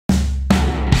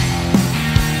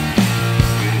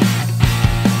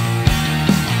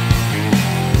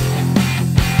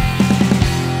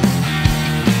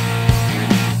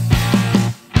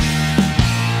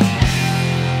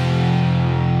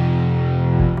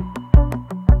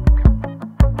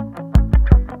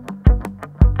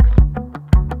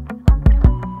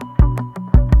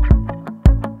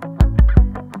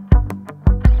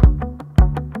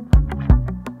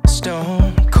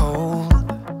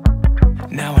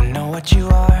what you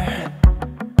are.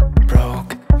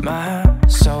 Broke my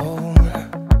soul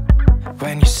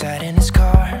when you sat in his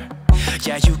car.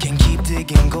 Yeah, you can keep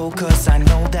digging gold, cause I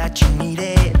know that you need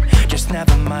it. Just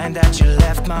never mind that you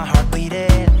left my heart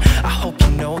bleeding. I hope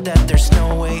you know that there's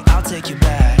no way I'll take you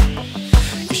back.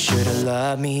 You should've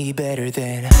loved me better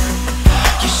then.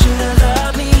 You should've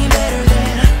loved me better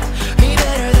than, me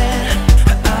better than.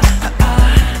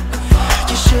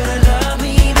 You should've loved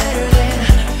me better than,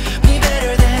 me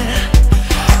better than.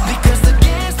 Because the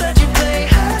games that you play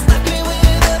has left me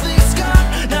with a big scar.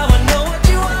 Now I know what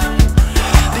you are.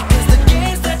 Because the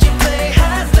games that you play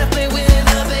has left me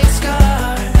with a big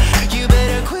scar. You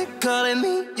better quit calling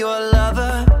me your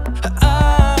lover.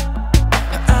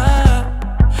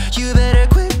 You better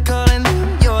quit calling me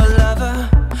your lover.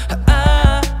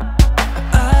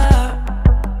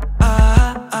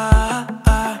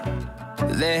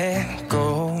 Let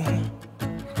go,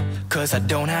 cause I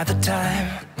don't have the time.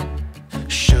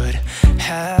 Should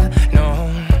have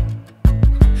known.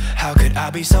 How could I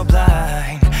be so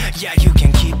blind? Yeah, you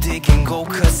can keep digging gold,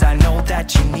 cause I know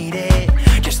that you need it.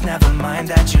 Just never mind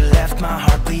that you left my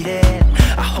heart bleeding.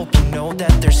 I hope you know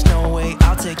that there's no way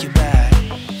I'll take you back.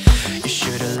 You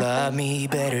should've loved me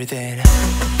better then.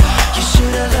 You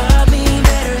should've loved me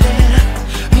better than,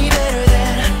 me better than.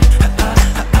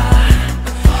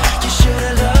 You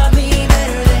should've loved me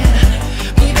better than,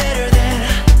 me better than.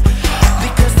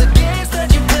 Because the games that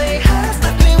you play has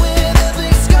left me with a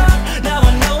big scar. Now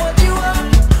I know what you are.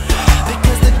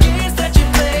 Because the games that you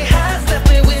play has left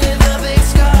me with a big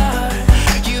scar.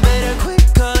 You better quit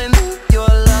calling me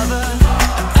your lover.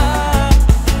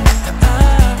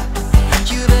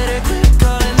 You better quit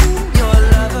calling me your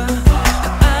lover.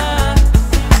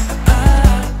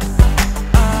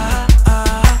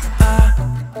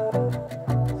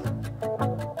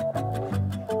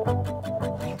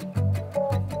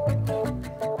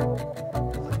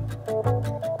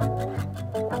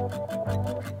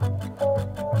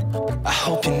 I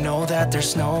hope you know that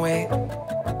there's no way.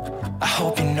 I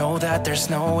hope you know that there's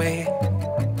no way.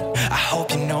 I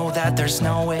hope you know that there's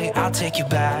no way I'll take you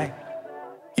back.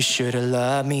 You should've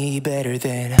loved me better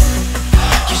then.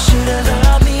 You should've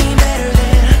loved me better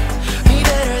than, me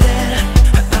better than.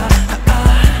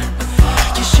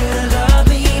 You should've loved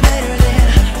me better than,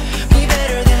 me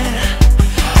better than.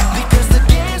 Because the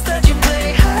games that you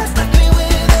play has left me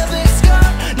with a big scar.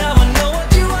 Now I know what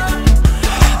you are.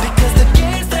 Because the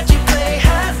games that you play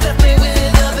has left me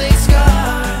with a big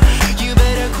scar. You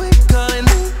better quit calling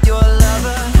me your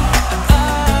lover.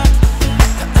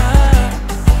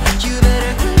 You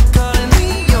better quit calling me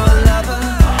your lover.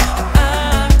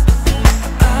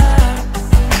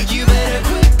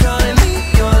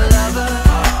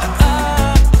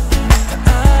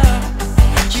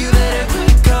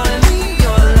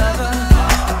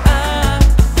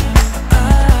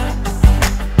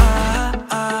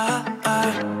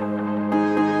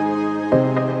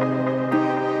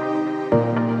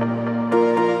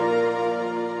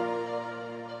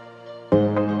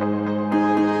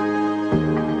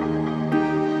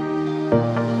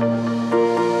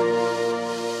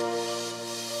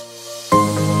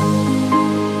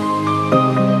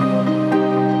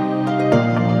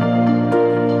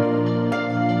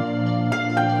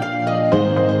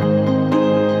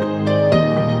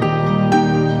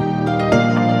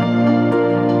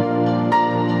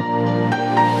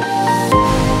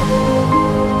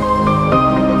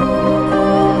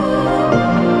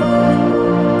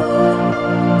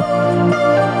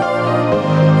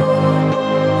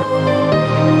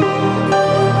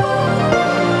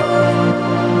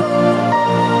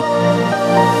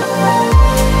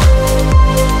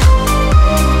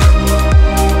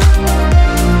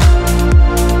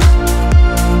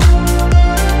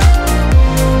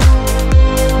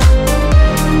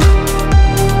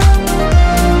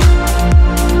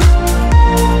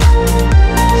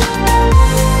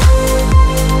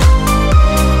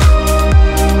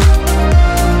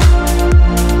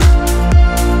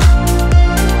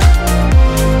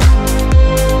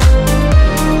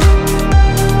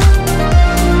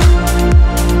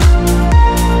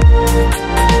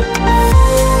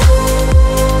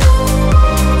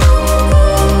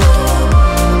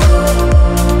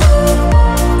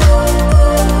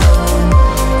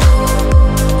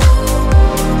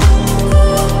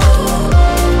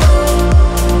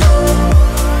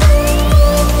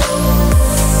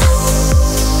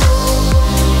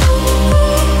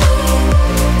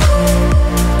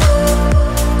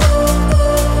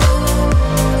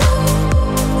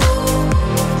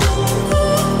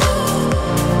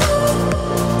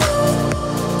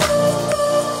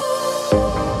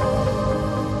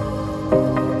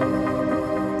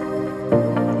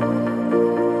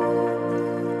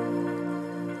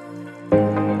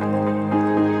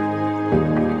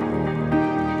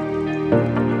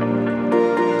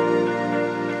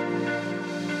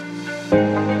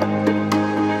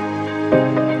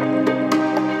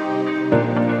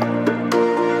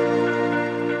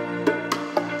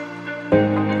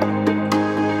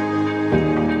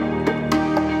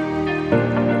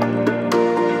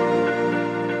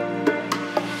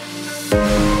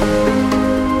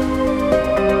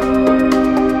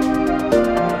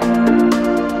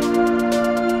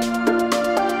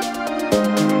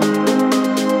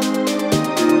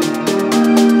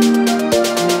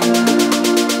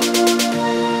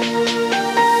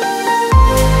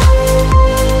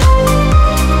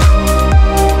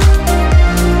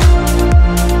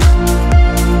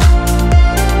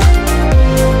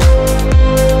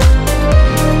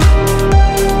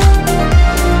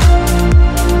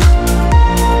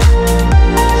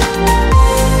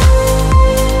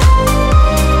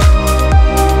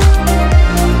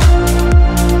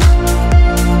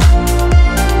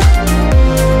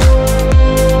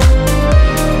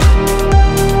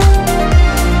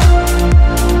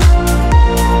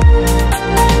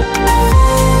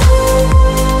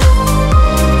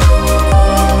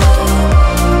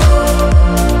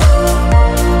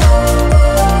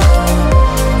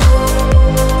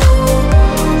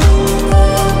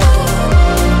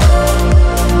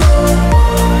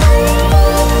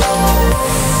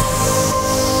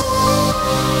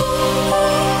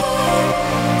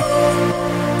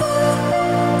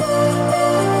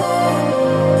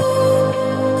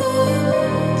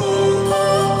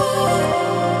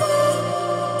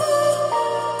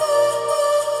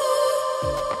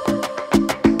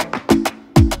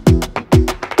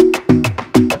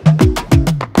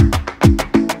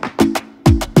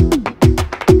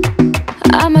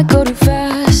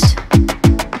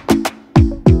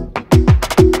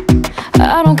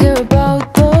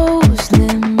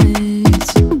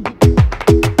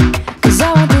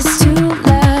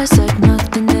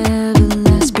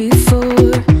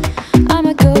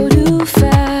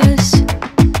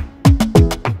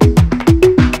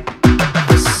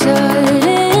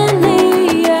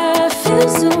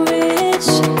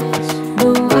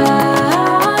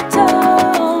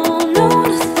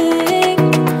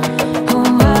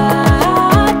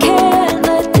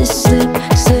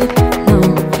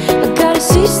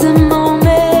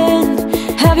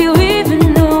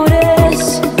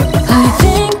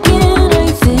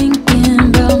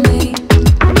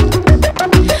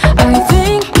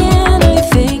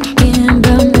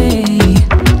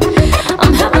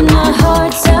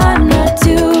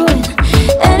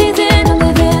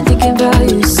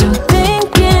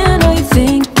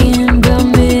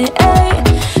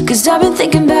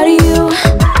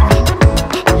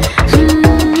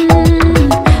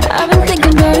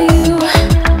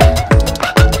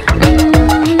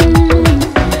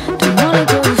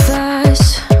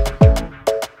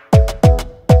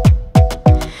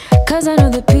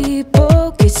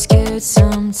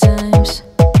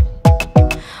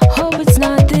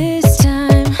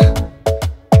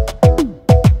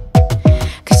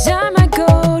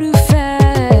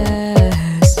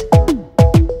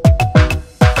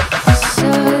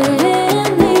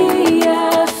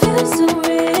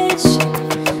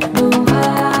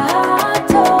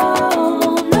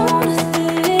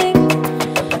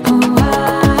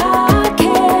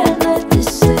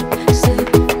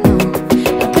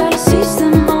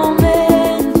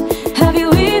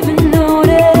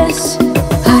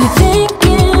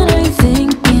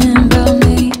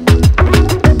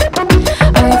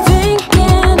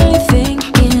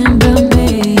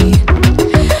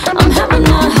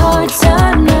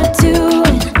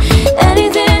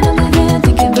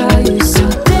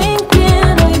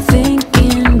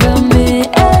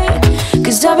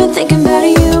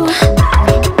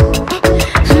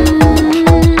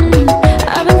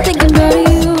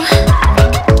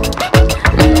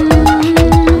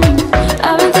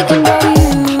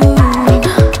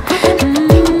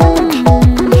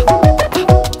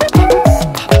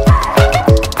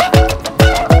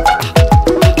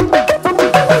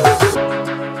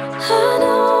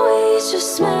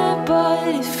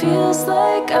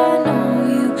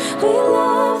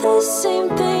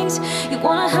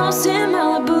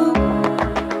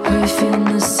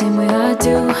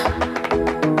 you?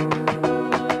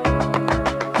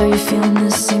 Are you feeling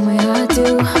the same way I do?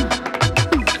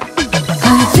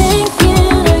 Are you thinking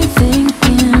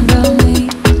about me?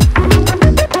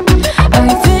 Are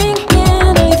you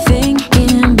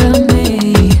thinking about me?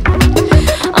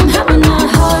 I'm having a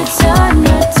hard time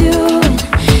not doing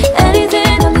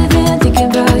anything other than thinking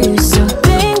about you. So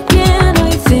are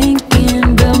you thinking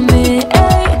about me?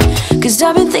 Ay, 'cause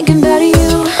I've been thinking about you.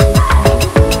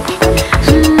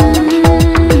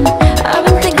 I've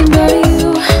been thinking about you.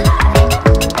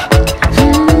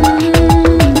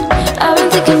 I've been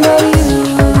thinking about you.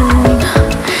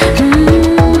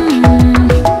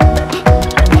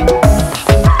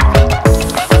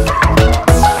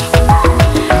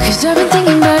 Cause I've been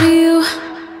thinking about you.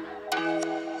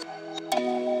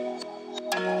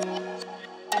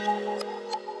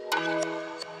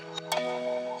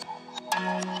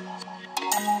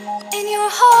 In your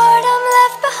heart I'm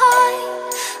left behind,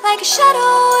 like a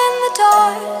shadow in the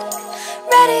dark,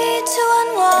 ready to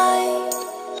unwind.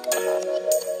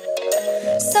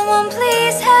 Someone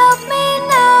please help me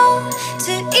now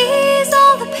to ease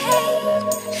all the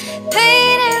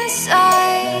pain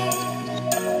inside.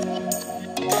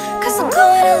 'Cause I'm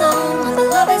going alone when the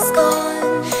love is gone,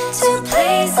 to a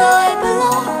place I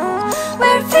belong,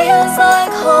 where it feels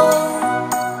like home.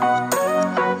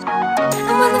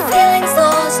 And when the feeling's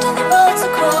lost and the roads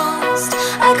are crossed,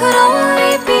 I could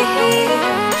only be here,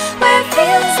 where it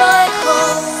feels like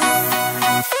home.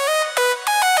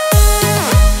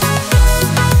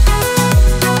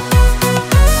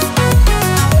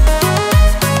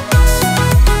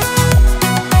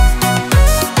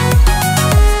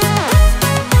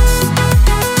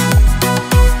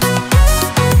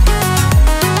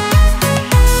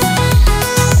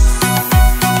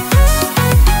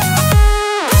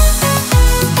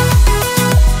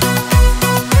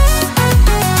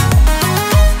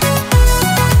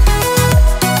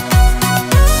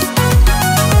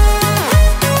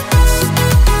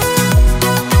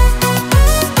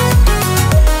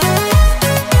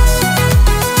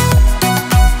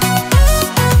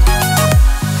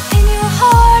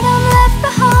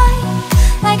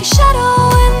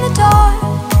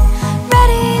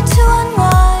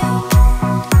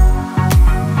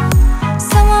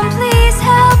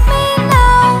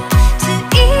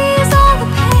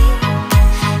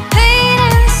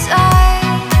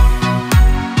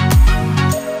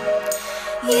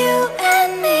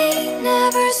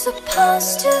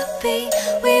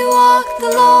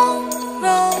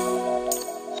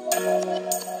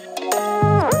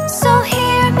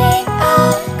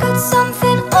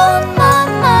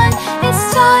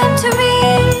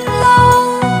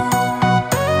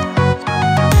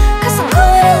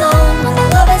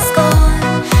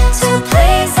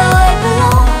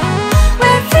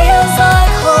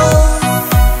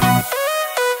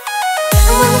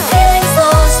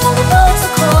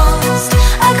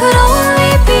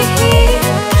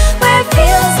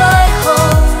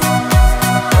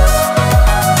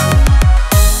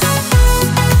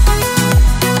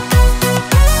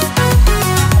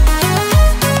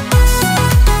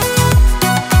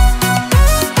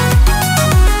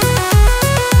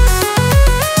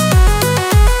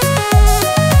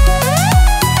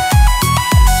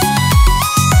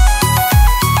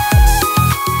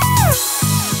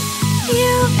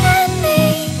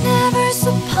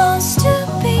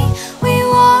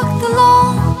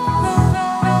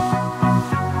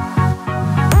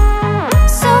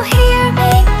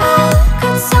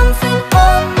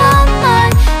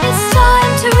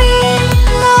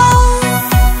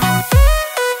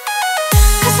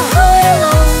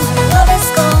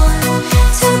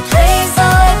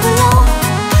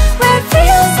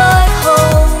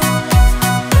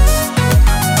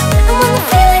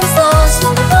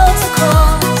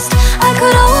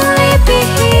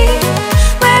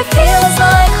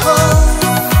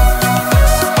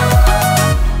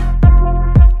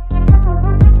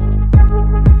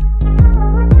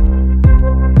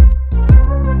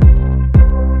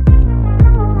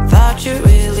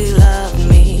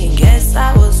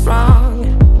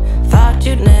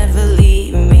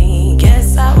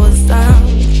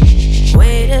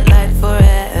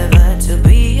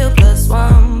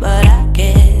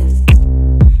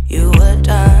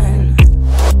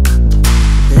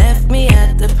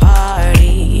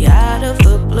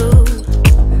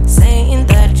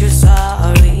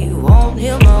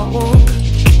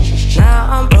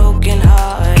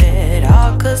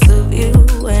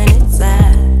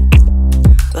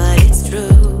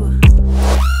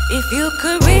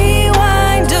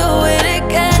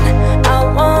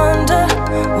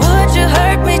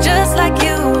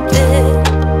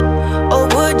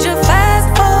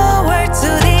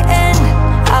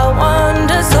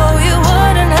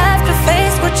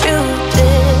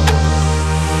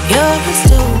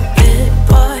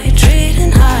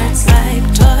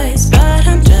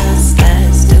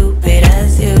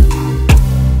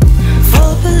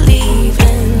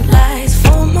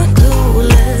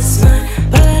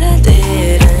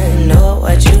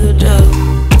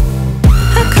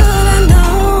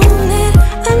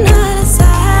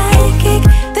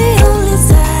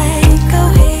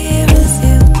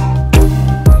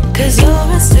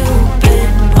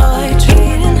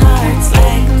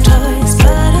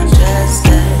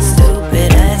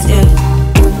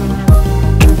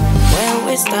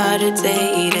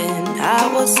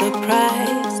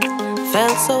 surprised.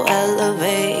 Felt so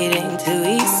elevating, too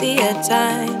easy at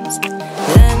times.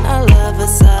 Then all of a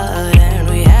sudden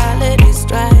reality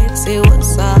strikes. It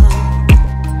was all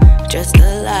just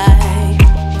a lie.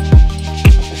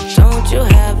 Don't you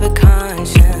have a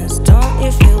conscience? Don't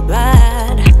you feel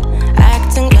bad?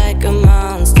 Acting like a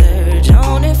monster,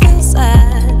 don't it feel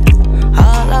sad?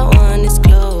 All I want is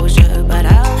closure, but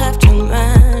I'll have to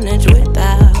manage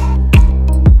without.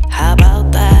 How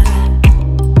about that?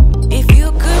 If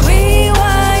you could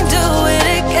rewind, do it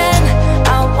again.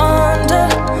 I wonder,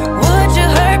 would you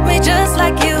hurt me just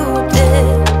like you did?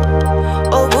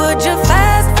 Or would you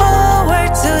fast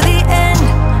forward to the end?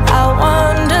 I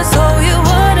wonder, so you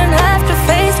wouldn't have to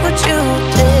face what you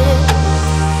did.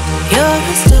 You're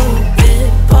a stupid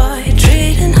boy,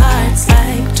 treating hearts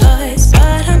like toys,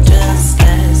 but I'm just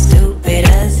as stupid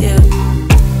as you.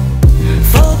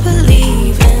 For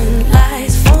believing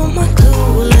lies from my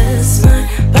clueless mind,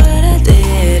 but I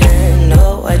didn't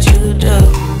know what you do.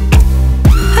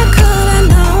 How could I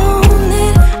known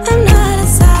it? I'm not a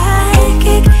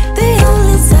psychic. The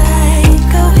only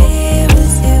psycho here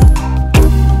is you.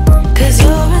 'Cause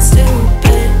you're a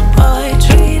stupid boy,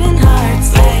 treating hearts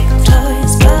like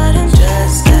toys, but I'm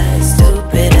just as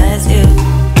stupid as you.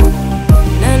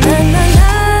 Na na na na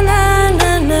na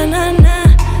na na na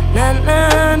na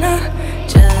na na,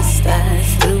 just as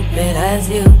stupid as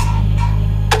you.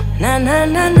 Na na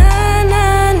na na na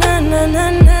na na na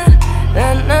na na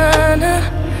na na,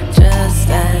 just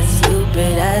as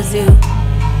stupid as you.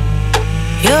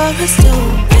 You're a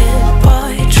stupid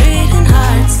boy, treating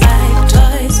hearts like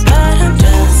toys, but I'm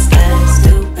just as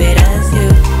stupid as you.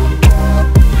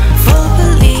 For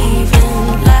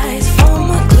believing lies from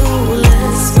my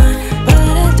clueless mind,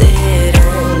 but I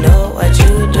didn't know what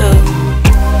you do.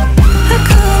 How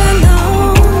could I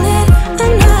known it?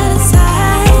 I'm not a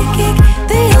psychic.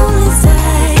 The only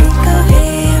psycho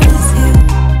here is you.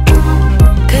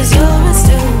 'Cause you're a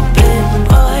stupid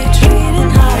boy,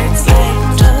 treating hearts like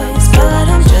toys, but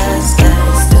I'm just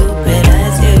as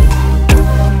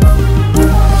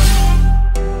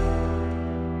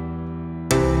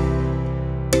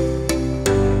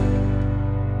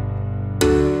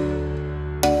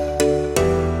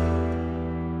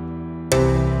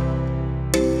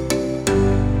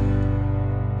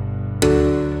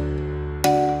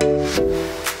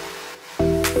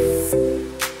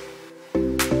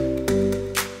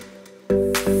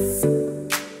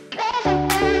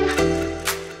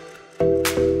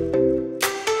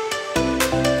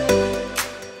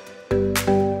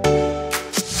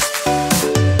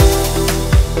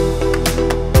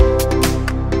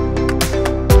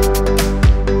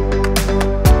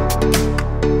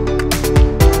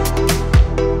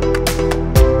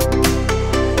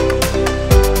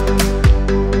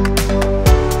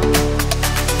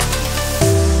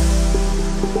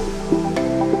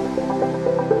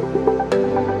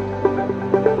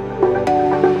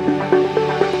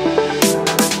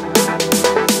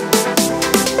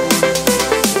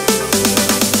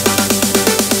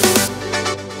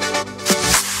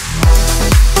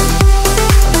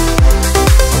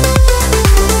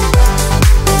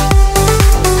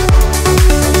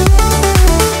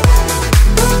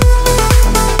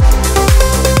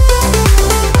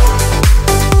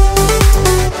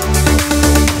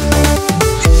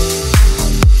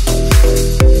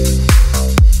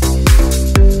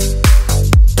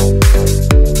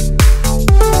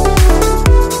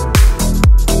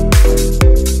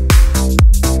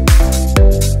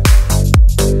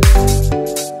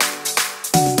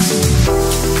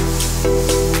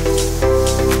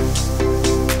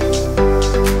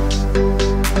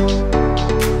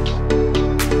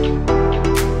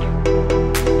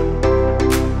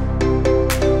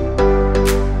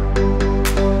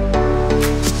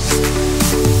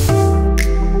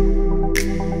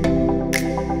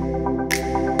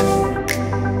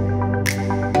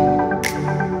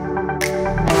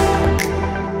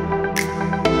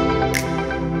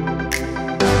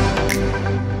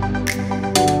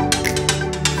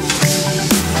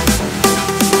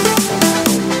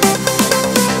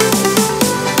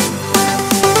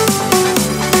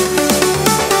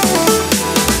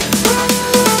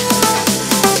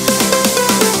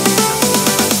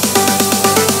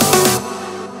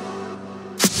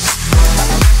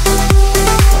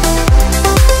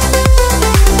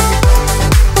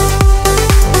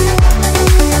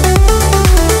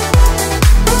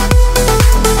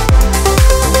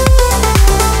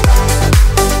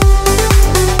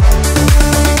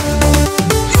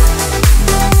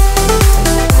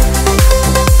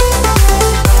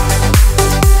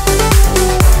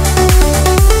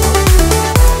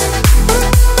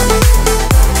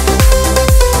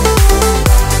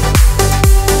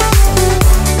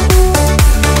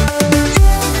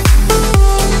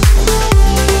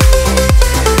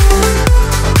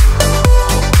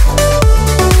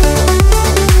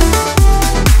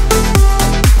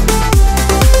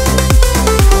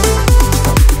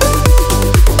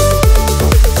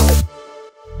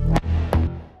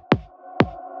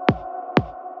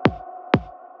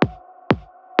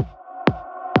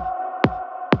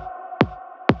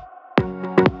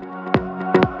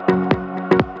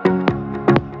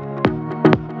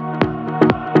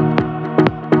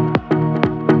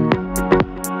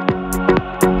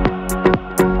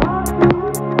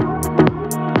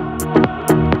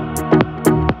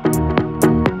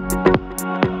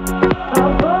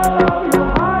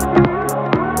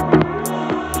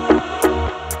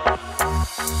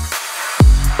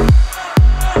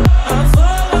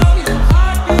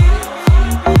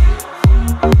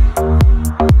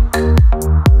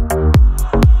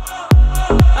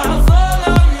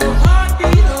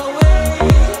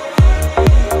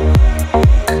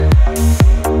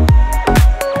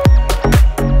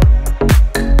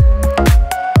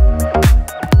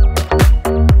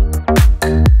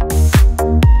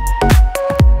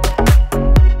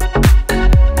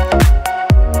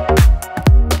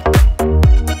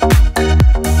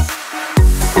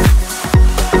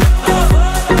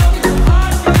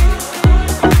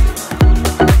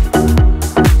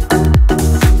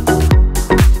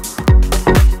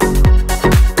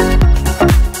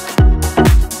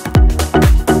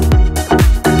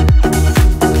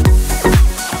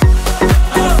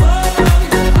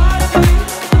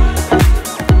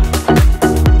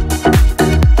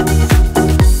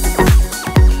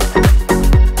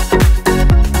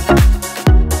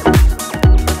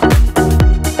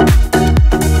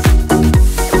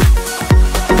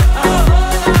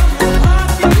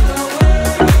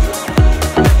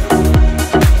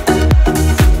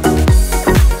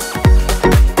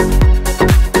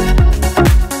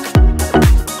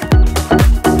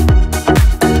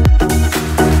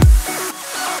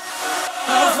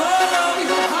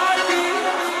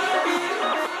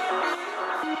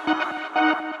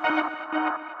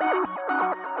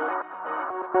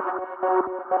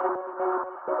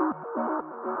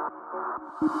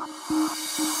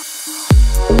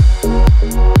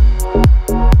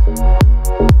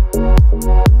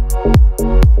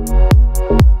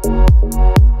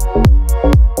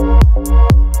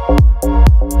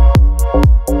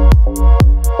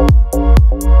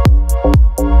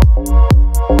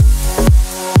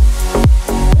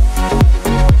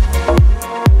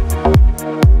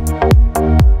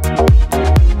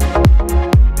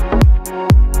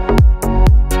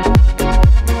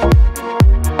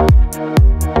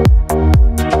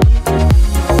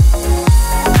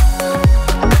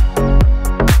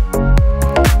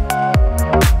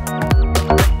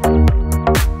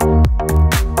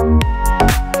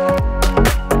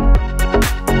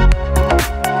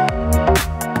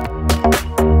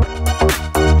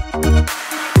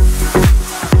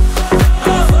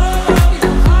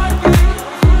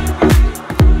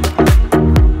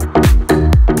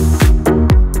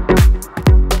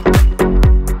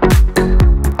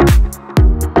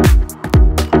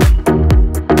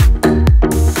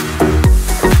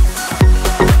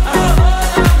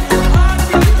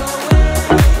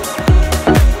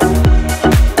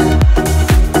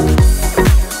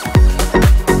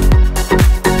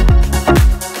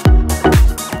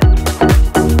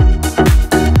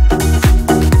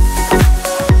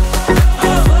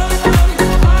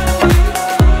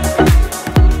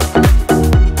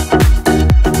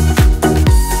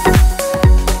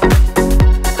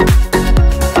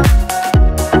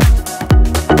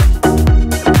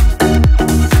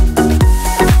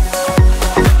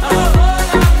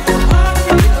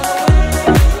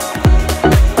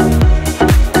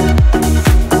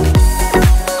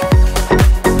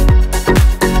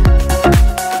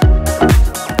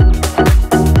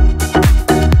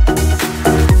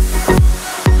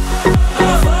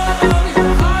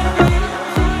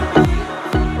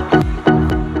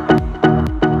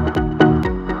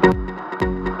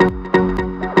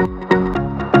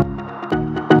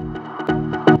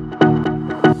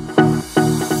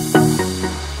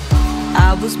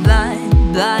was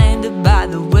blinded by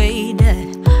the way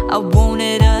that I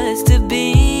wanted us to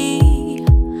be.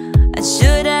 I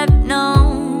should have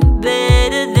known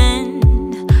better then.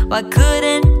 Why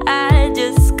couldn't I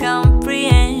just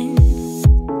comprehend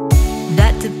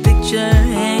that the picture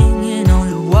hanging on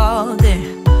the wall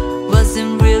there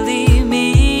wasn't really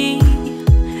me?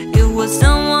 It was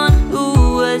someone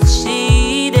who was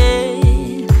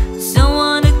cheated,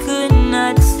 someone who could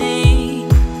not see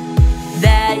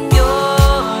that your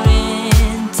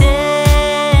intentions,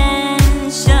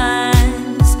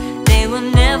 they were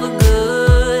never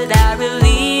good. I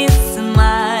released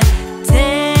my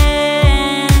tension,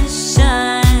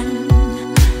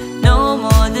 no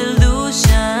more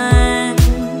delusions.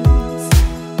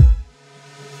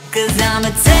 'Cause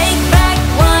I'ma take back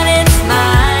what is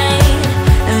mine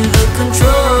and the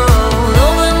control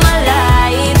over my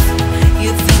life.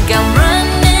 You think I'm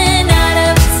running out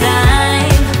of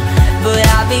time, but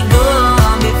I'll be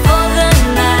gone before the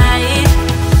night.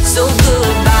 So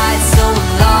goodbye, so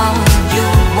long, you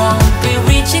won't be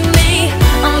reaching me.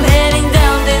 I'm heading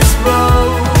down this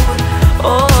road,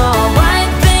 oh,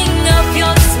 wiping up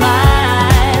your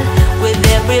smile with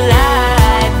every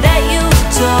lie that you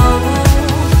told.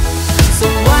 So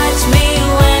watch me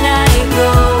when I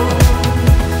go.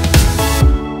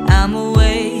 I'm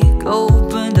awake,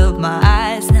 opened up my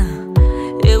eyes now.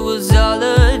 It was all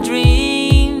a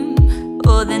dream,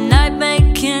 or the nightmare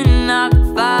cannot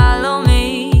follow me.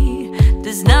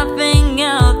 There's nothing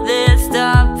out there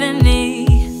stopping me.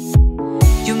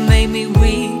 You made me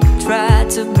weak, tried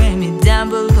to bring me down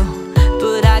below,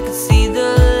 but I could see the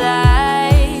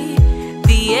light.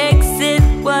 The exit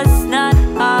was not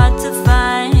hard to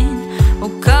find.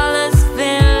 Oh, colors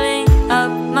filling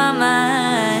up my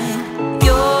mind.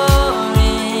 Your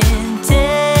intentions,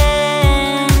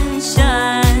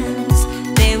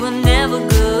 they were never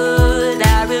good.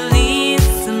 I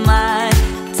released my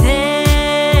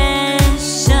tension,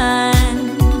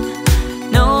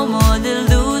 no more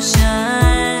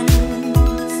delusions.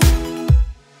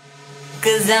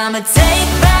 'Cause I'ma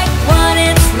take back what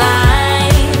is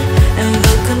mine and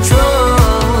the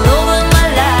control over my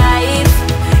life.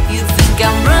 You think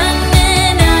I'm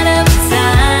running out of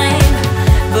time,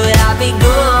 but I'll be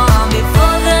gone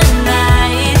before the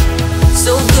night.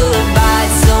 So goodbye,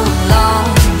 so long,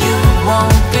 you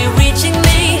won't be reaching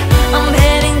me. I'm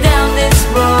heading down this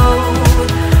road,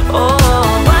 oh,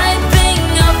 wiping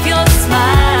up your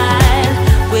smile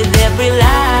with every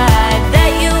lie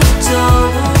that you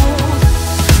told.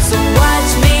 So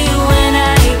watch me when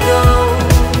I go.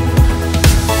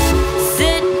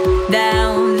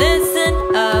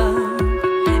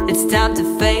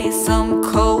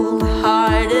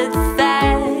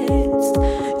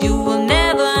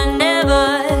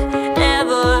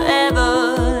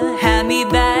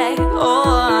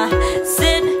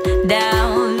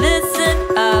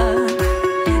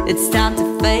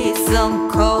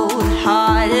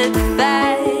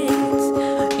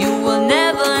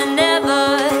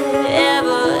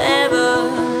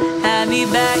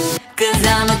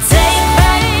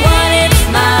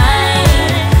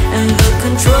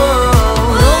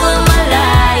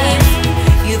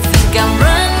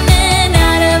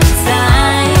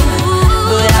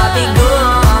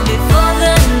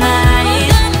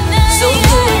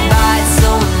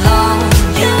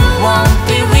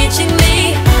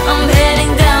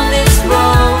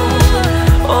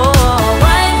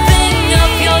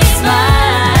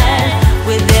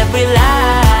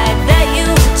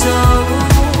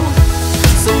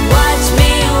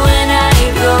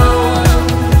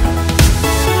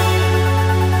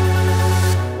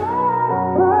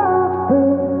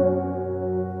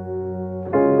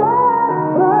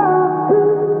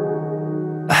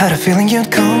 had a feeling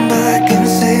you'd come back and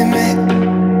save me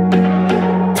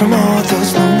from all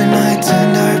those lonely nights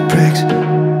and heartbreaks.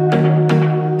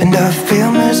 And I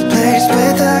feel misplaced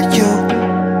without you.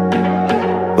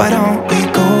 Why don't we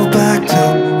go back to,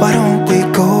 why don't we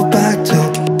go back to?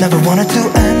 Never wanted to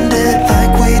end it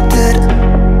like we did.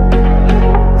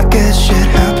 I guess shit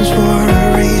happens for a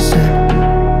reason,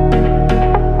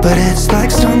 but it's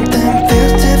like something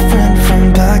feels different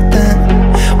from back then.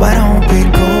 Why don't we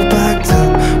go back to,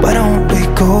 why don't we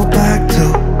go back to?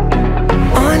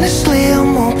 Honestly,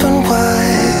 I'm open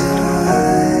wide.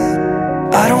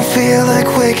 I don't feel like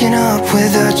waking up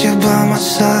without you by my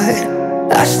side.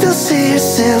 I still see your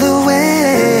silhouette.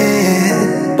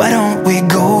 Why don't we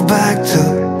go back to,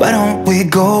 why don't we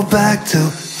go back to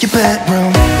your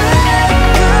bedroom?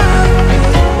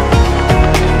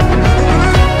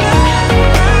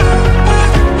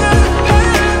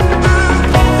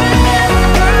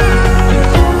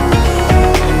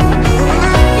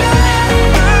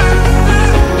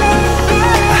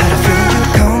 I had a feeling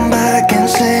you'd come back and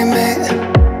save me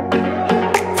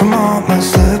from all my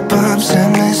slip-ups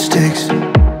and mistakes.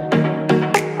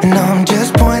 And I'm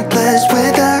just pointless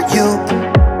without you.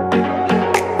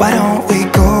 Why don't we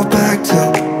go back to,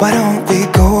 why don't we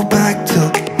go back to?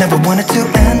 Never wanted to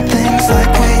end things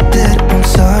like we did. I'm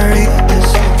sorry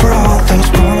for all those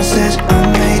promises I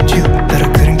made you that I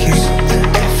couldn't keep.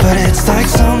 But it's like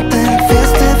something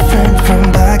feels different from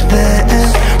back then.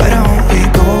 Why don't we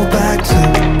go back to,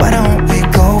 why don't we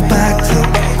go back to?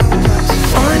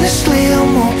 Honestly,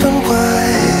 I'm open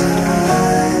wide.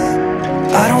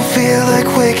 I don't feel like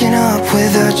waking up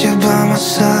without you by my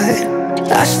side.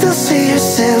 I still see your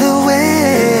silhouette.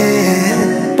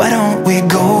 Why don't we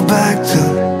go back to,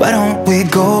 why don't we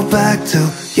go back to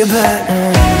your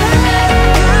bedroom? Back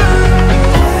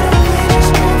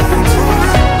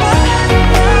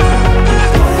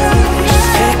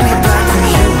to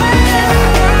you.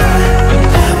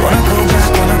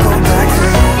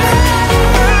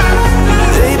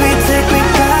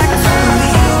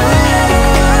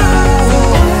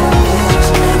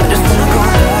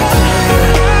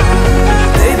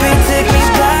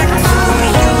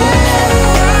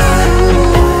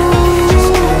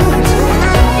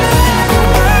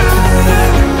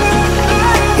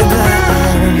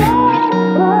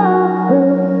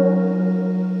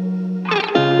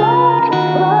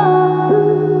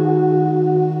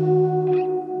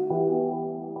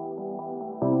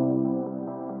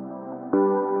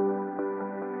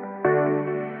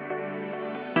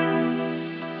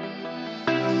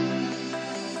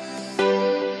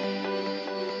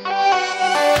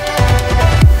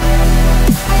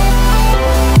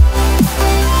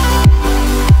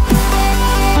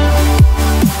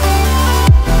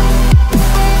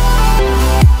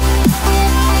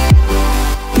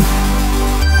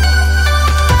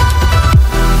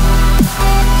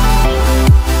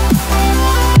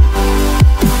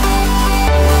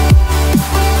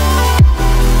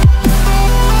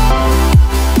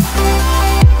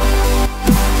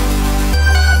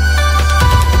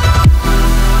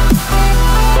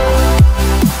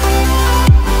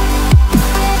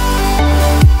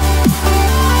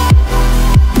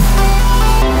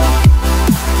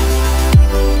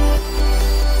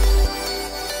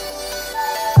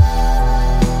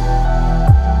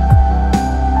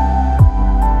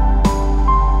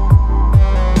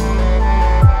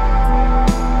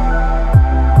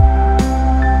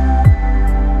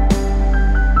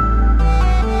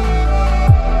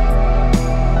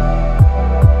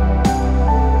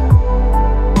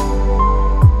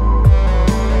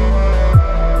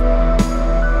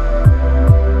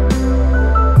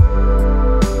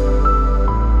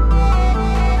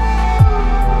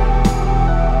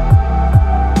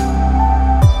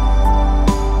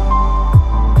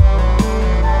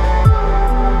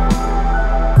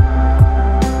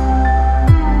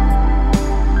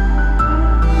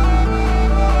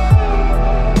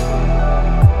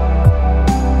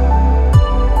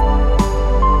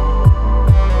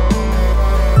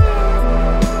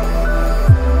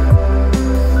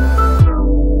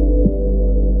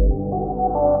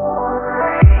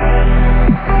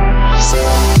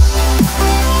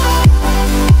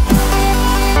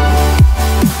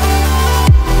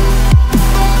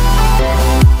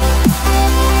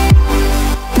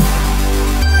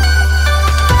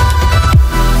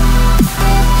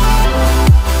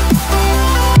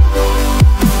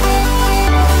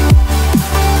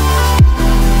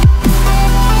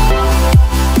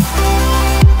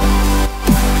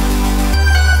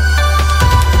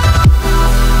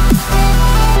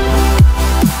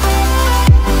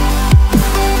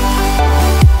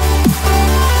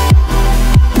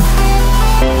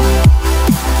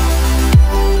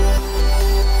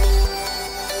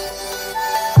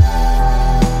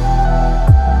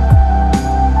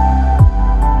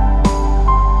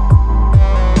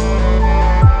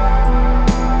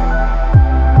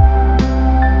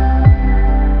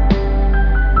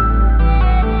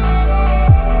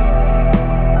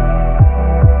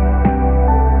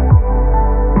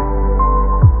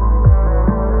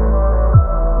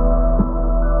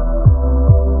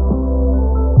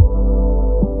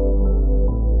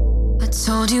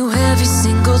 Told you every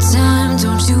single time,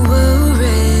 don't you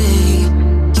worry.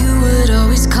 You would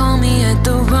always call me at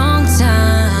the wrong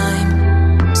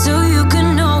time, so you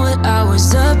can know what I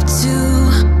was up to.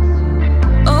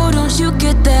 Oh, don't you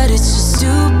get that it's just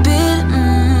stupid?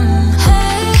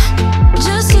 Hey,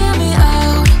 just hear me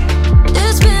out.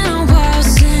 It's been a while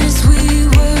since we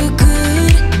were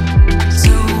good,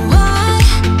 so why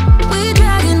we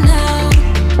dragging out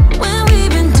when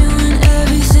we've been doing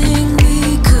everything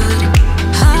we could?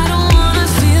 I don't wanna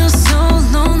feel so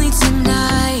lonely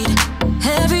tonight.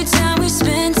 Every time we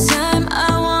spend time,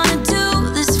 I wanna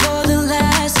do this for the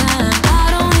last time. I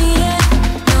don't need it,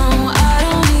 no, I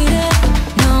don't need it,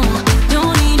 no.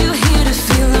 Don't need you here to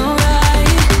feel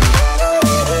alright.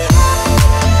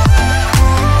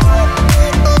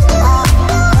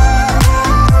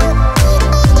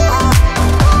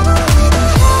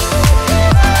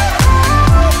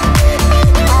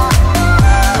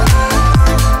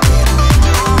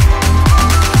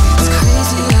 It's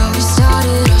crazy how we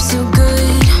started off so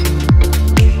good.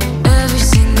 Every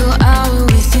single hour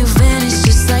with you vanished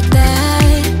just like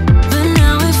that. But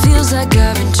now it feels like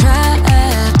I've been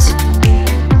trapped,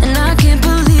 and I can't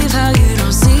believe how you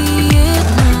don't see it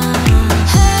now.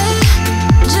 Hey,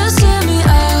 just hear me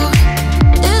out.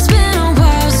 It's been a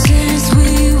while since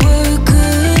we were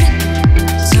good,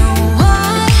 so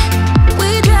why we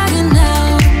dragging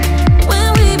out when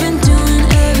we've been doing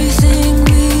everything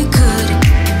we could?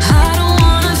 I don't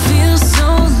wanna feel so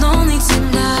lonely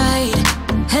tonight.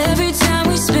 Every time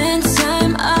we spend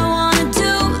time, I wanna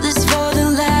do this for the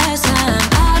last time.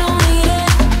 I don't need it,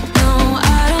 no,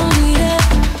 I don't need it,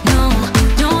 no.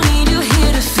 Don't need you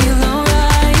here to feel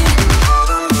alright.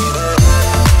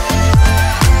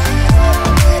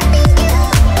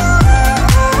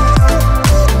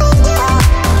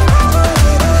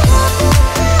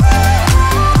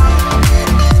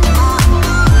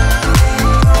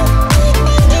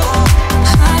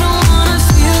 I don't wanna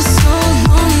feel so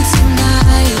lonely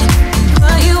tonight,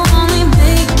 but you only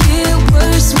make it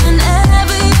worse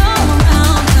whenever you're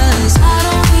around. 'Cause I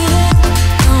don't need it,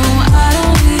 no, I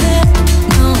don't need it,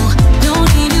 no. Don't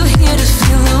need you here to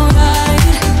feel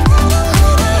alright.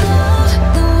 I love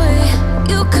the way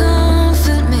you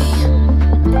comfort me,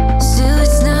 still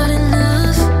it's not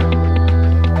enough.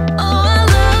 Oh, I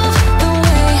love the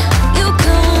way you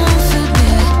comfort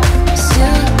me,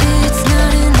 still it's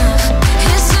not enough.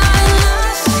 It's not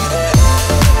enough.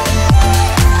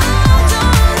 I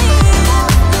don't need it,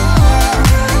 no. Oh, no, I don't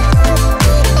need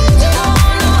it.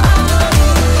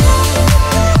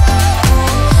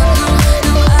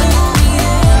 No, I don't need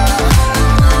it.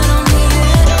 No, I don't need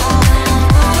it.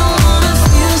 I don't wanna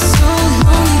feel so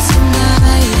lonely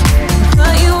tonight,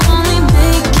 but you only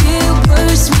make it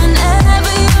worse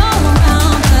whenever you're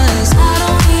around. 'Cause I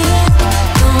don't need it,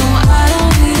 no, I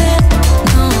don't need it,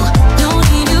 no. Don't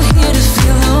need you here to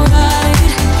feel alright.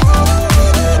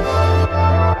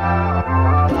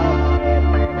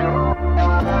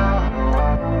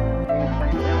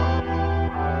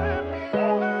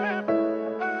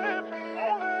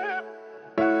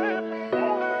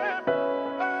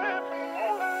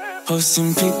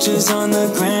 Posting pictures on the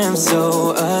gram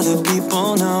so other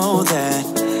people know that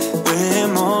we're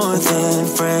more than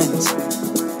friends.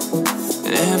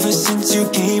 Ever since you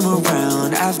came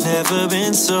around, I've never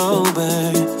been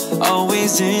sober,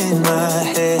 always in my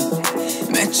head.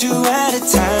 Met you at a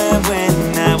time when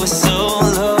I was so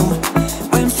low,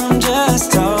 went from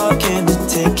just talking to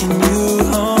taking you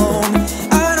home.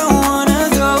 I don't wanna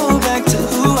go back to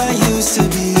who I used to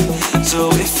be, so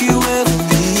if you ever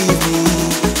leave me,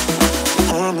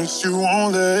 promise you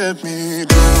won't let me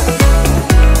down.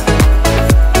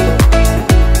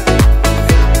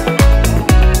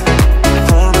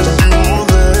 Promise you won't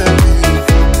let me.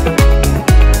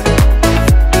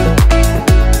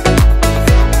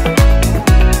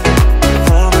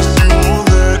 Promise you won't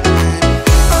let me.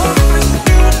 Promise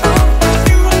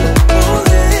you won't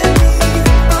let me.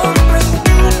 Promise you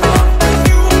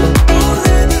won't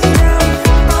let me down.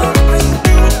 Promise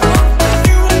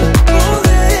you won't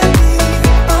let me.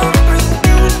 Promise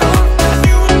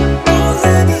you won't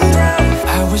let me down.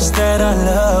 I wish that our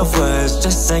love was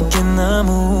just like in the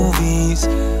movies,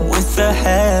 with a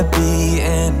happy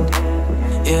end.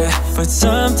 Yeah, but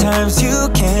sometimes you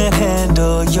can't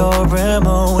handle your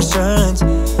emotions,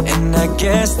 and I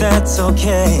guess that's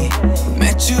okay.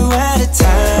 Met you at a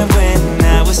time when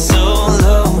I was so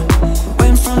low,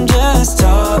 went from just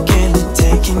talking to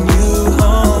taking you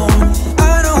home.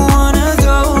 I don't wanna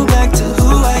go back to who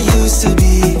I used to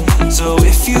be, so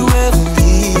if you ever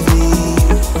leave me,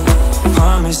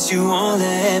 promise you won't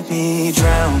let me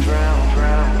drown.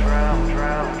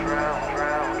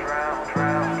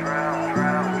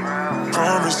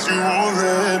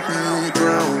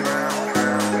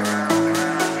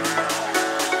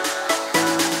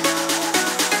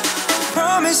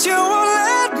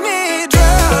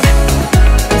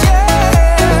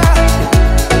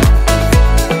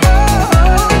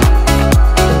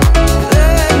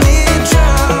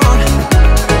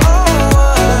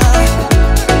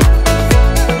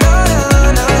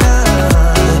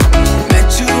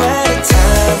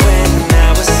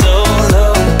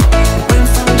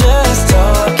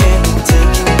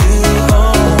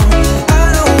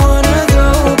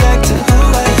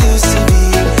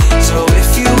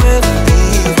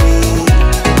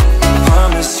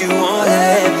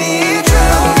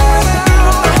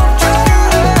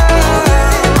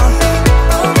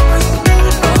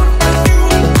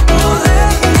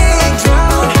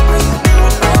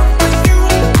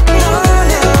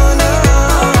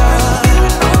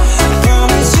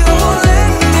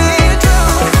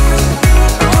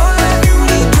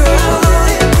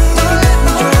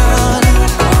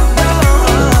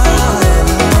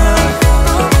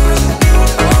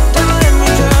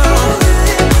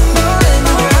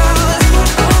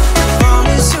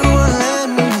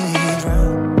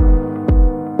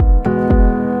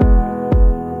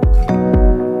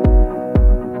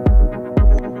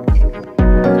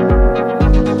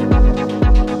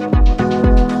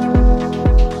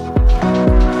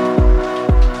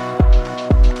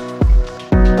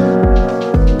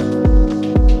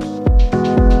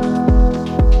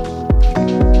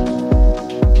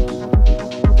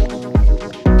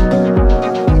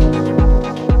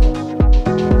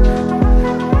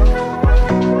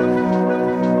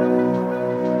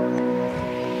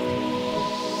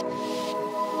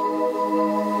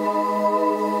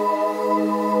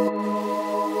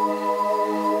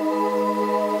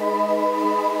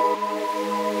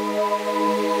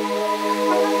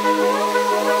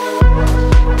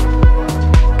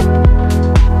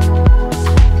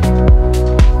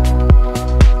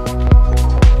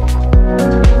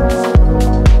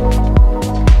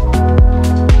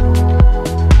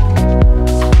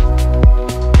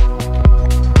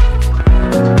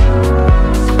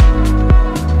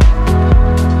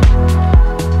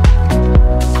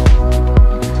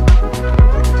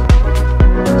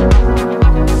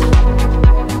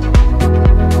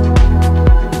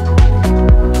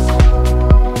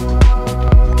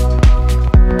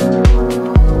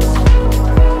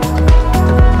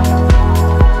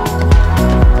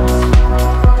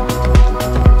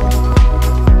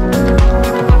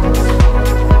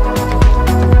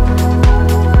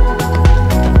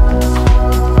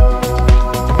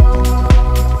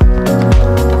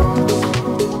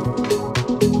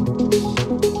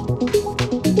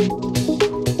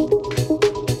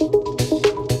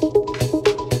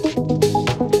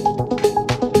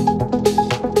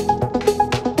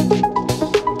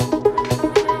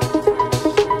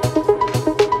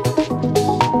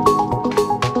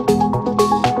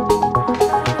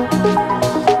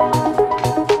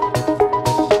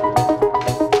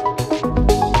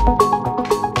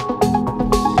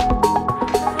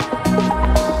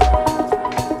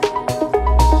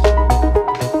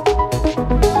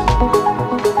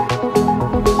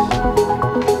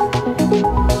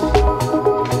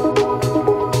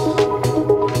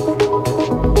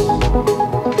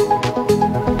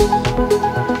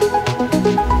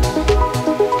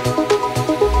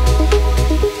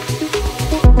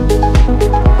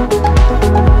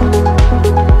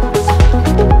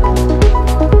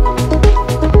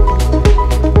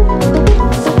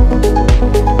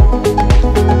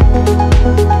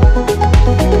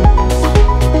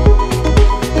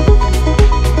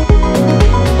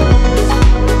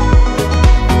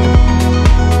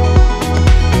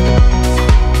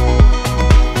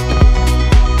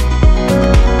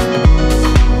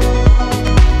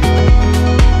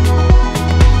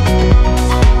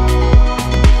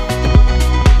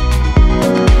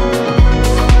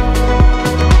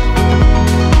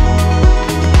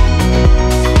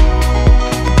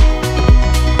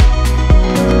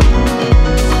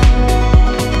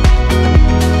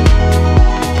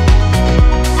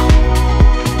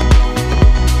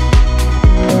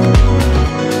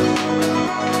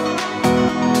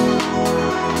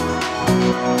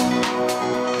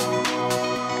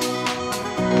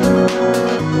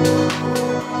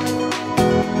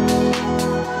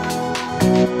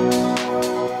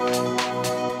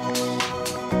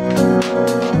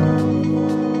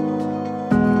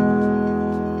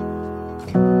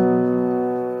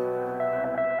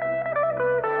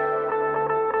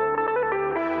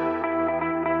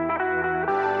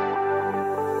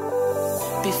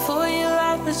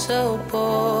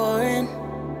 boring.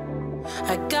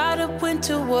 I got up, went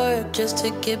to work just to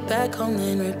get back home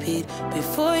and repeat.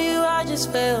 Before you, I just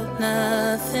felt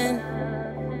nothing.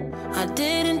 I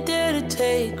didn't dare to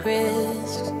take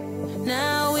risks.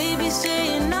 Now we be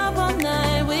staying up all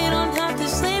night. We don't have to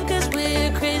sleep cause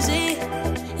we're crazy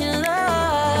in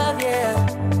love, yeah.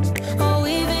 Oh,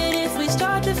 even if we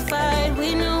start to fight, we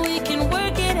know we can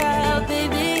work it out,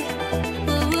 baby.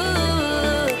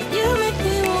 Ooh, you make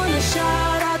me wanna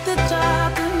shout out the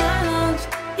top of my lungs.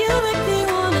 You make me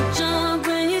wanna jump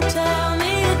when you tell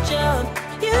me to jump.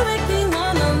 You make me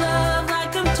wanna love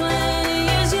like I'm 20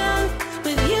 years young.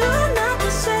 With you I'm not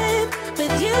the same,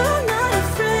 with you I'm not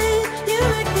afraid. You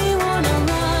make me wanna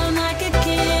run like a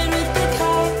kid with the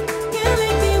kite. You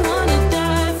make me wanna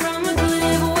die from a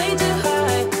cliff way too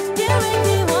high. You make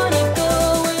me wanna go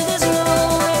where there's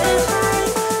nowhere to hide.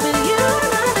 With you I'm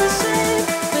not the same,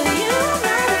 with you I'm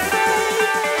not afraid.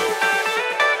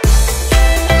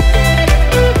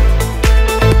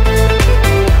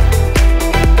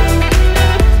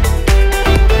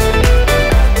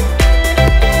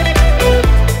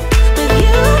 With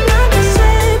you I'm not the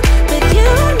same, with you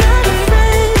I'm not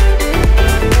afraid.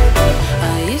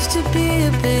 I used to be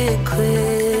a big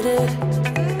quitter.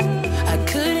 I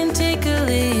couldn't take a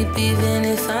leap even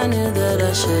if I knew that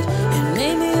I should. It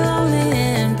made me lonely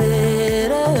and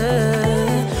bitter,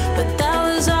 but that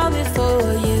was all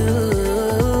before you.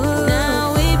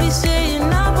 Now we be staying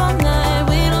up all night.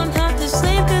 We don't have to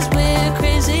sleep cause we're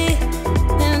crazy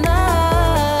in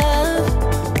love.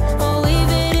 Oh,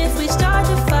 even if we start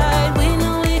to fight, we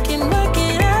know we can work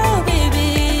it out, baby.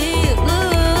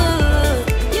 Ooh,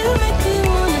 you make me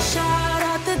wanna shout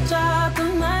out the top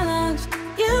of my lungs.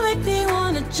 You make me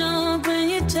wanna jump when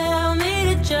you tell me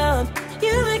to jump.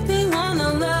 You make me wanna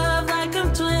love like I'm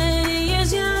 20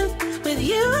 years young. With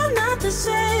you I'm not the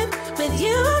same, with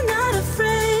you I'm not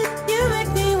afraid. You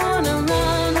make me wanna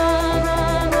run, run,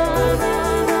 run, run,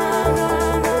 run, run,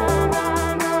 run,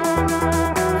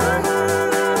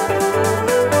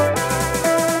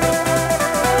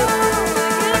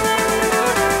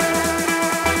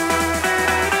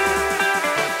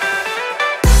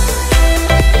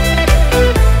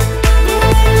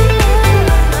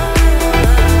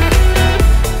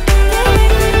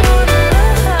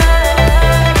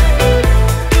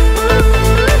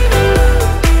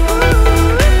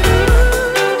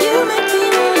 You make me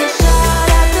wanna shout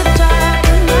out the top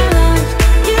of my lungs.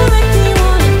 You make me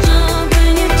wanna jump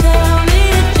when you tell me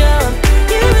to jump.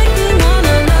 You make me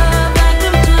wanna love like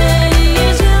I'm 20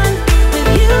 years young. With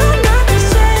you I'm not the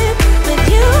same, with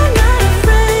you I'm not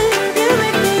afraid. You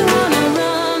make me wanna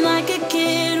run like a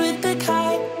kid with the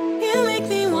kite. You make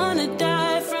me wanna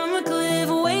die from a cliff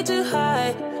way too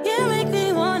high. You make me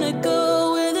wanna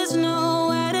go where there's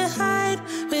nowhere to hide.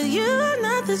 With you I'm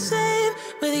not the same,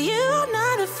 with you I'm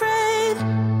not afraid.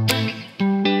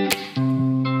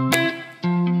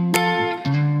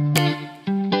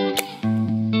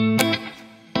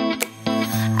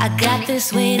 I got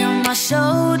this weight on my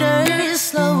shoulders,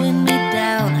 slowing me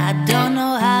down. I don't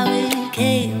know how it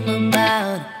came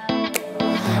about.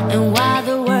 And while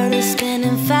the world is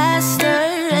spinning faster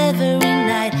every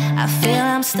night, I feel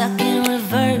I'm stuck in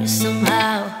reverse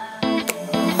somehow.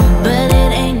 But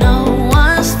it ain't no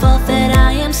one's fault that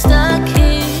I am stuck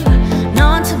here. No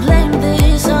one to blame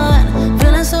this on,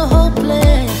 feeling so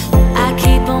hopeless. I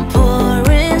keep on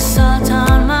pouring salt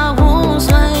on my wounds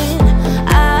when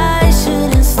I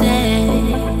shouldn't stay.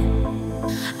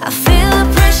 I feel the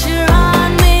pressure on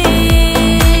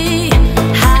me,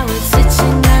 how it's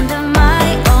itching under my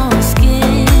own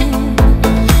skin.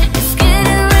 It's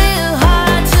getting real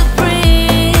hard to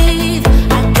breathe.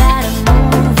 I gotta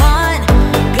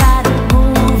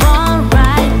move on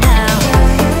right now.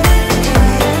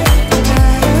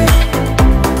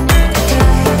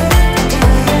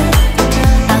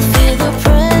 I feel the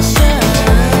pressure.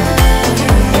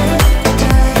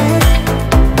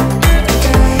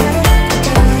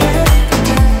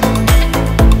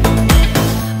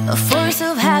 A force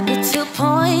of habit to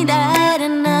point at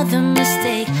another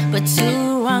mistake, but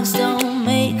two wrongs don't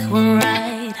make one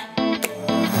right.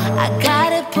 I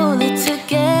gotta pull it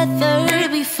together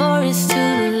before it's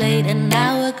too late. An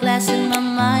hourglass in my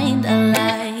mind, a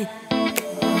light.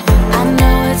 I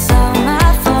know it's all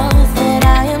my fault that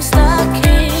I am stuck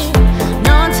here.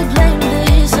 No one to blame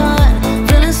this on,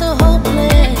 feeling so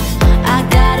hopeless. I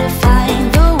gotta find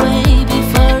a way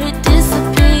before it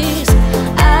disappears.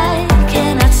 I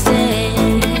cannot stay.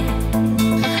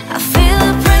 I feel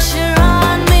the pressure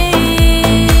on me,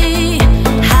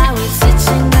 how it's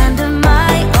itching under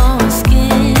my own skin.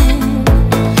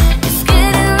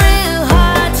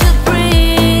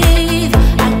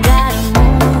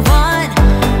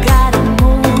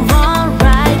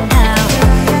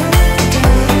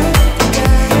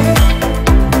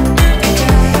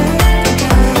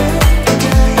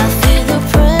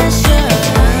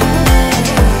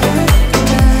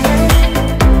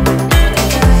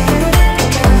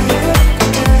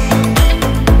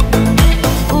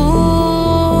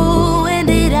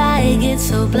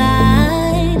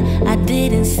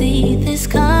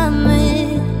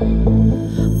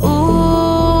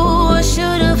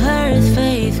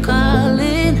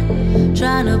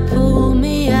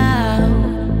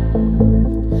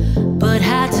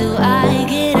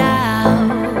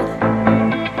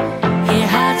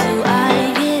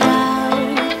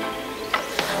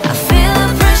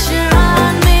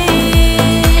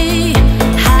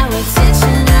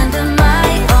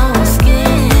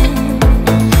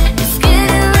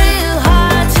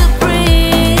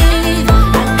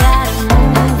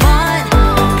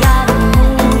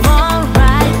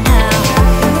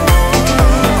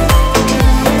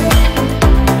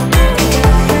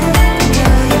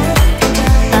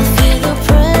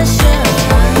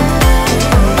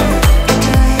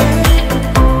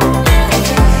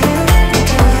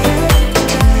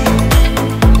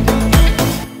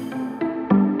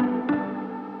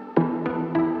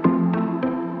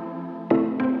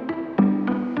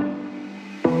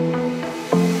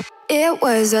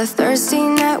 was a Thursday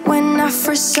night when I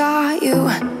first saw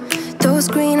you. Those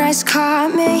green eyes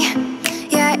caught me.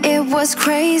 Yeah, it was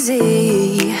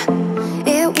crazy.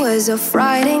 It was a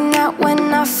Friday night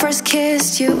when I first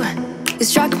kissed you. You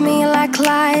struck me like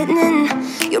lightning.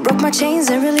 You broke my chains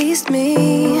and released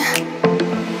me.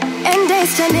 And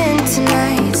days turned into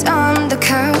nights on the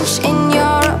couch in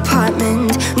your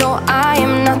apartment. No, I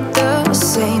am not the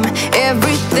same.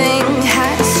 Everything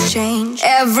has changed.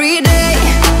 Every day,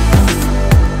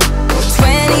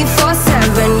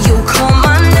 24/7, you call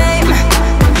my name,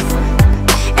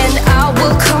 and I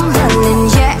will come running.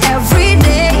 Yeah, every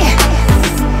day,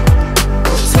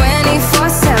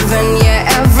 24/7.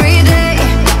 Yeah, every day,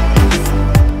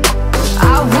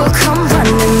 I will come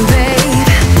running, babe.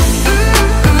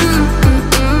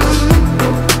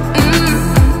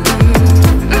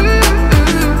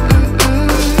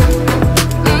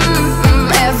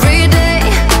 Every day,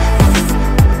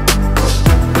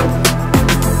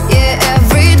 yeah,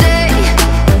 every day,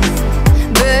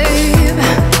 babe.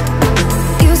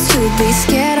 Used to be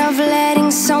scared of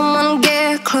letting someone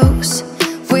get close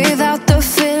without the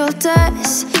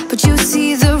filters, but you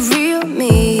see the real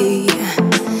me.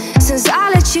 Since I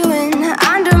let you in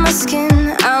under my skin,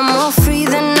 I'm more free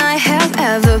than I have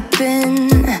ever been.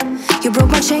 You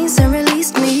broke my chains and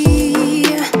released me.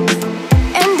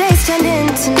 And days turned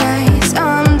into nights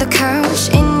on the couch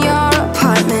in your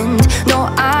apartment. No,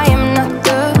 I am not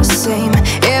the same.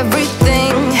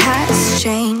 Everything has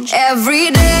changed. Every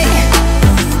day,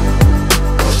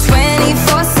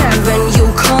 24/7, you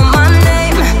call my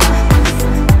name,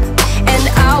 and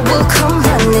I will come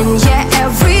running. Yeah,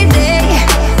 every day,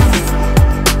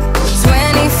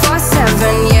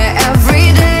 24/7. Yeah, every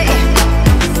day,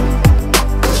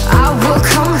 I will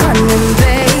come running,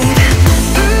 babe.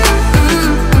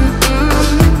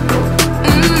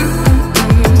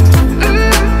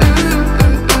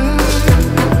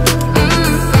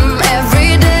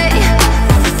 Every day,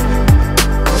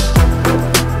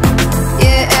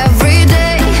 yeah, every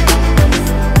day,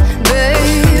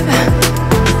 babe.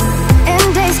 And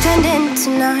days turned into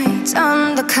nights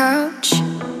on the couch.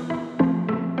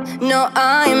 No,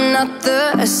 I am not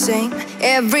the same.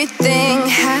 Everything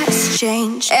has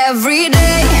changed. Every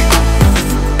day,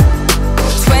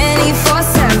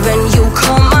 24/7, you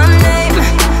call my name,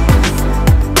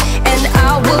 and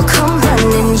I will come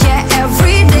running. Yeah,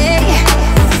 every day,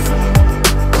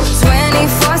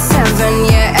 24/7.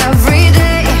 Yeah, every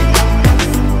day,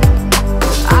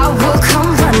 I will come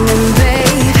running,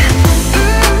 babe.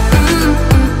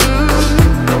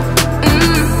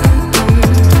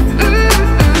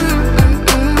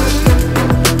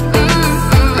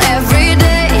 Every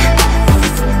day,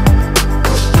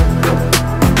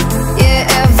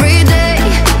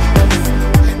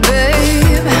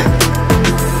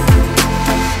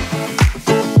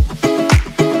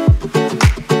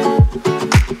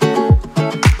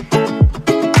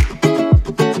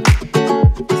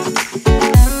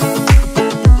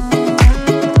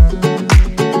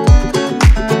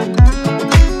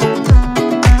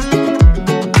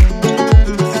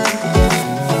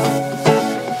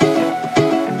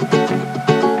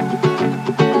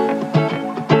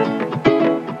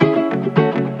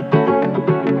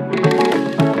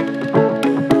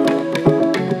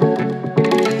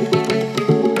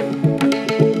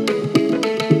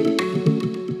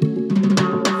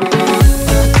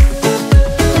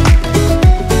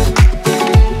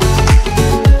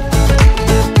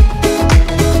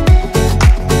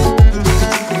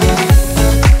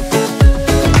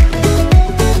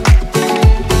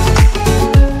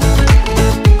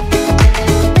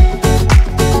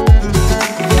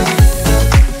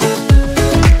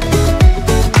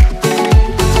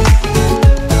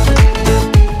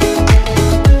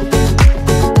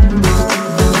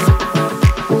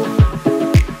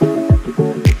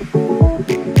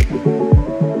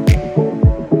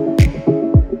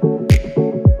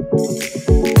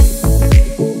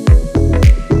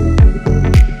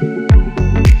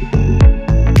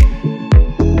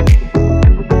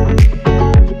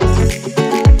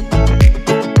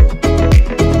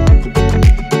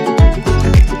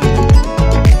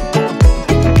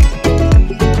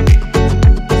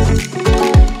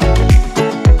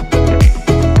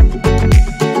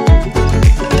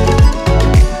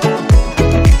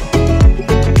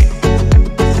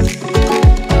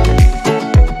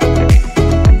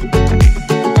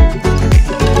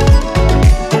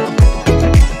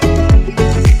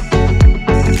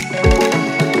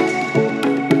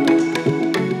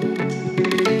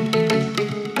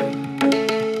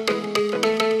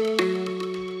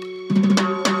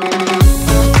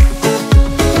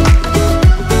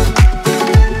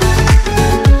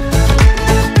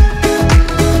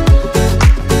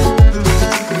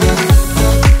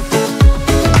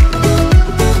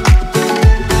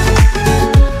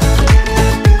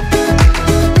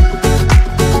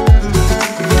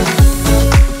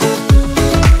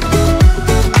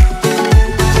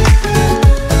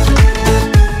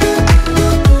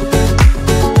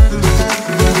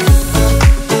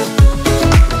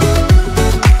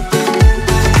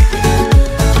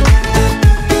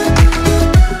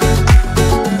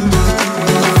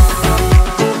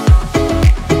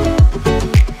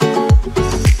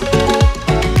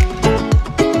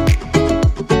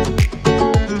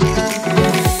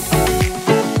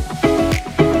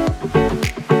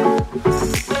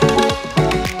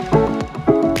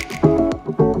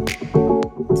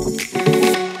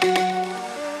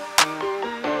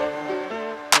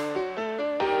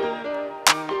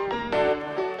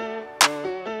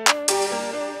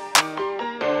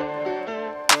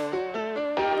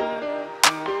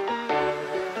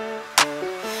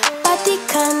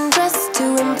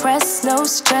 it's no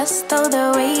stress, though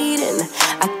they're waiting.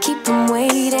 I keep them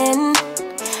waiting.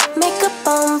 Makeup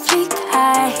on fleek,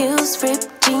 high heels, ripped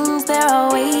jeans, they're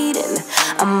all waiting.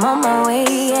 I'm on my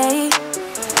way.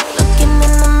 Looking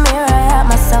in the mirror at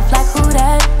myself like who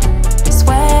that?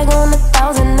 Swag on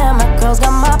 1,000 and my girls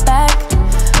got my back.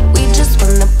 We just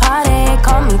wanna party,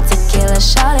 call me tequila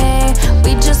shawty.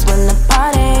 We just wanna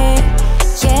party,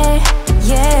 yeah,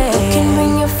 yeah. You can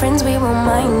bring your friends, we won't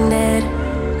mind it.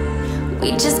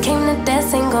 We just came to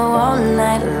dance and go all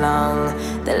night long.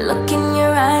 The look in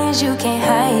your eyes, you can't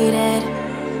hide it.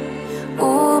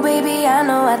 Ooh, baby, I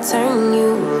know I turn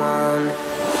you on.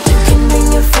 You can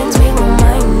bring your friends, we won't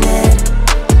mind it.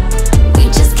 We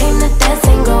just came to dance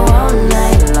and go all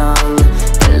night long.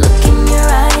 The look in your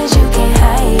eyes, you can't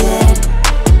hide it.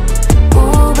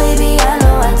 Ooh, baby, I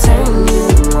know I turn you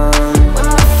on. When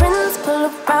my friends pull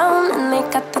around and they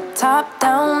got the top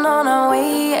down, on our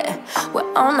way, yeah.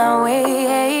 We're on our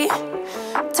way.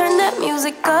 Turn that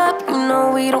music up, you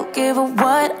know we don't give a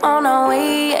what. On our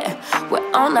way, yeah. We're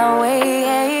on our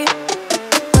way.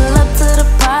 Pull up to the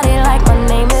party like my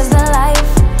name is the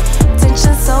life.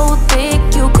 Tension so thick,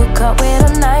 you could cut with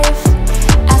a knife.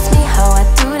 Ask me how I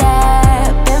do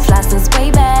that. Been fly since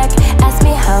way back. Ask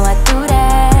me how I do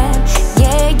that.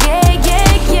 Yeah, yeah, yeah,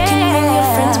 yeah. You can bring your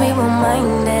friends, we won't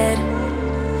mind it.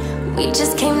 We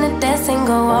just came to dance and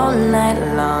go all night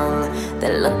long. The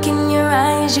look in your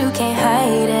eyes, you can't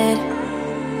hide it.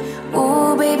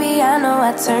 Ooh, baby, I know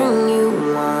I turn you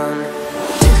on.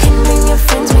 You can bring your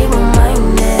friends, we won't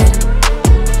mind it.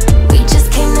 We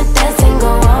just came to dance and go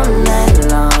all night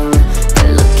long. The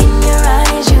look in your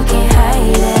eyes, you can't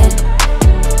hide it.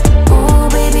 Ooh,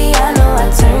 baby, I know I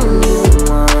turn you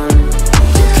on.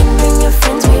 You can bring your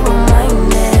friends, we won't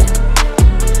mind it.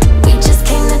 We just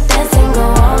came to dance and go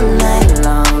all night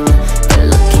long. The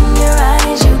look in your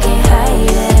eyes, you can't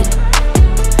hide it.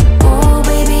 Ooh,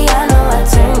 baby, I know I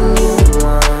turn you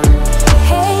on.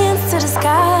 Hands to the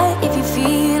sky if you're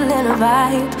feeling a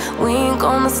vibe. We ain't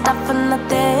gonna stop for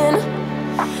nothing.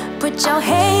 Put your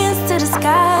hands to the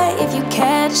sky if you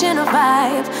catching a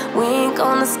vibe. We ain't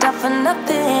gonna stop for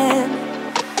nothing.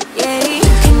 Yeah,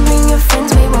 you can bring your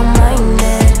friends, we won't mind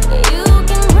it.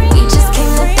 We just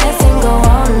came to dance and go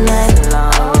all night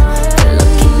long. The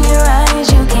look in your eyes,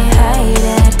 you can't hide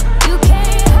it.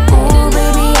 Ooh,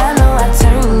 baby, I know I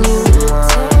turn you on.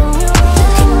 You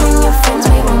can bring your friends,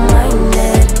 we won't mind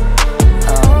it.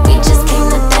 We just came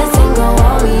to dance and go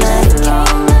all night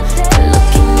long. The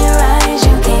look in your eyes,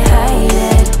 you can't hide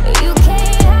it.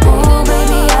 Ooh,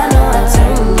 baby, I know I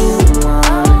turn you on.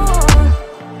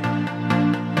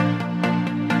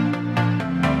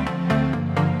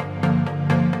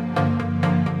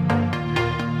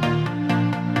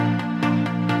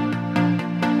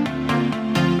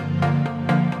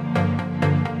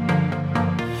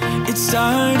 It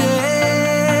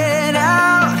started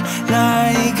out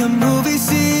like a movie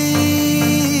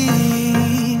scene,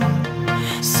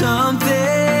 something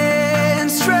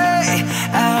straight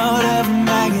out of a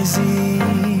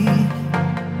magazine.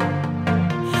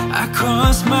 I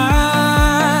crossed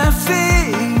my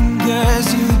fingers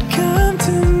you'd come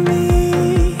to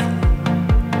me.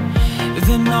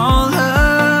 Then all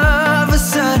of a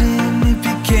sudden it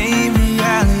became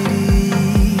reality.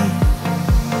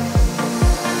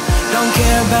 Don't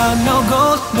care about no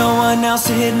gold, no one else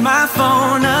to hit my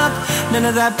phone up. None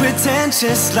of that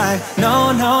pretentious life.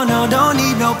 No, no, no, don't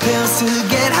need no pills to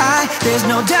get high. There's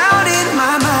no doubt in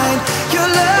my mind, your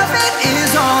love, it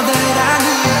is all that I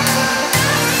need.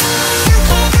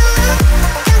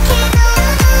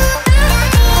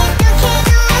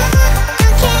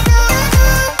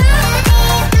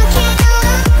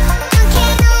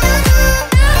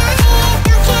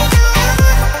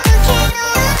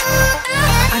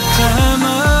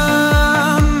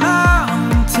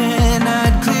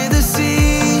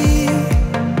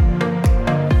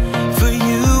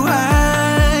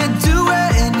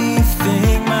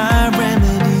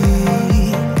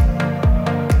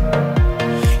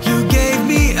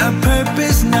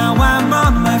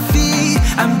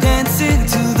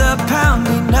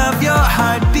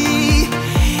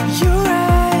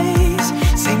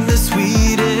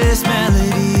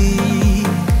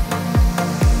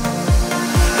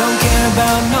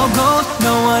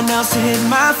 To hit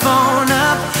my phone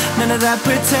up. None of that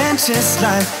pretentious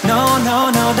life. No, no,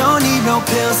 no, don't need no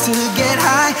pills to get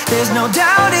high. There's no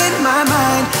doubt in my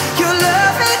mind, your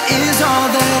love, it is all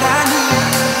that I need.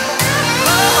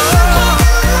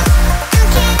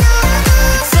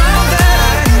 It's all that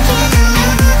I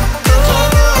need.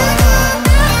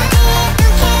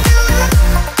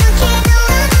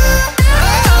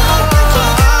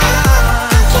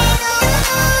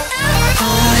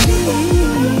 All I need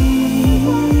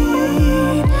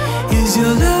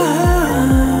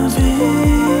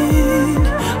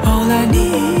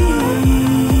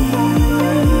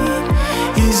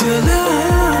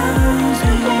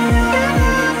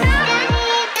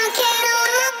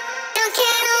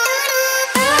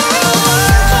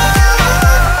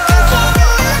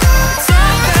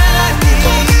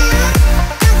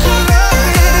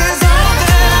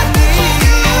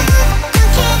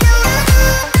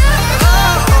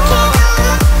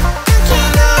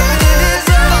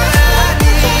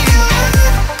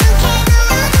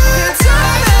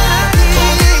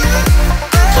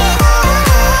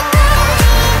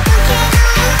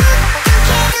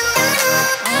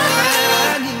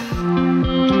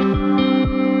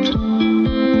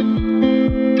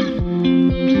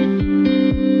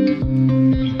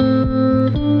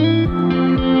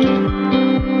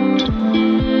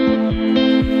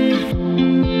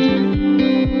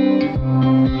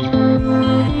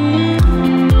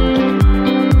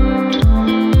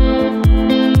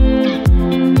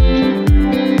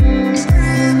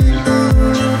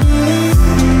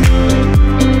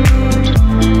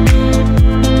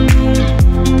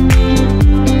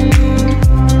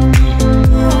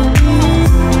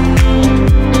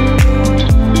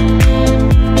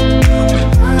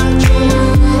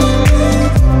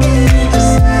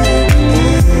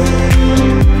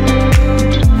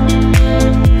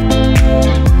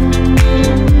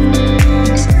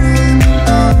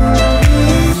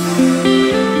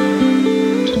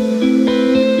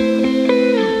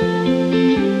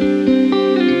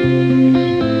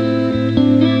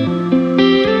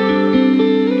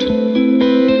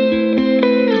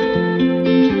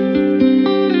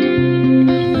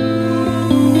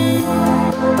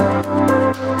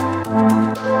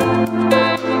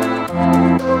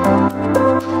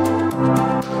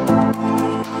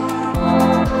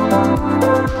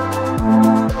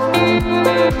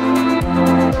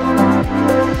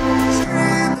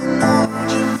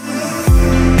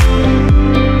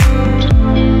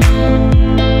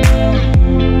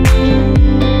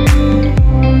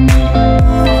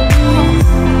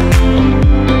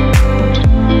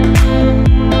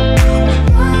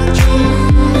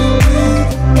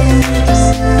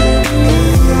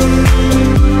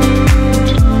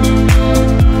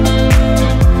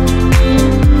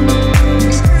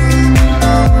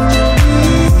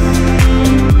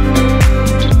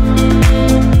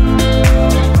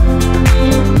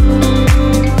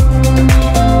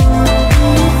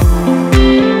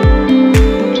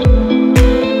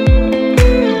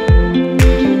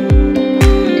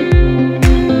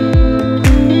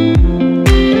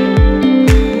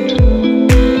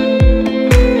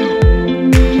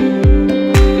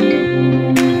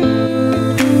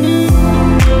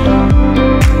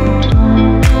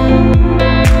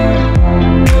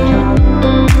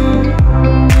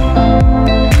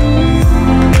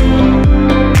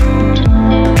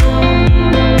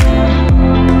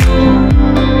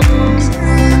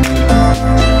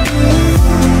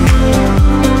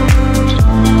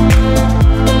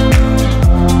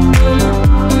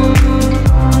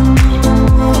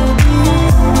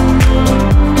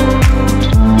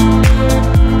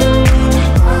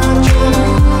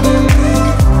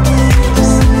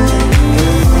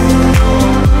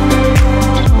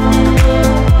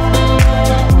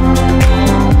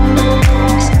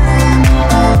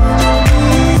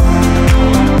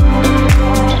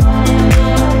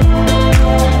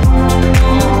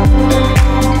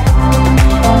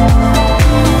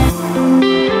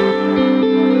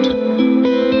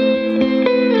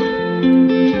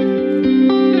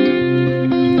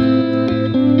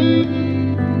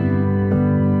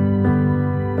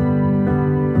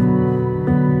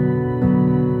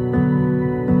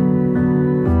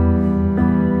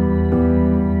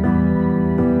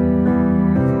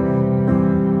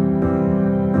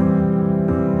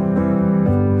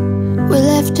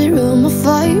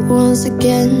fight once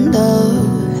again,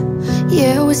 love.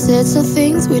 Yeah, we said some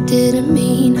things we didn't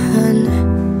mean, hun.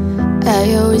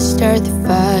 I always start the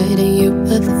fight and you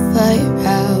put the fire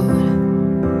out.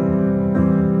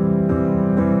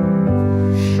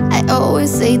 I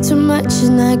always say too much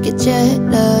and I get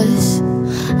jealous.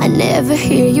 I never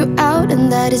hear you out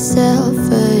and that is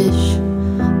selfish.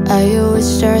 I always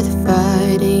start the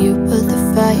fight and you put the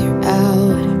fire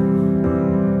out.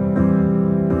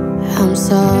 I'm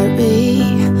sorry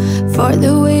for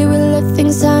the way we left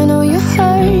things, I know you're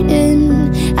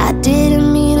hurting. I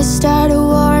didn't mean to start a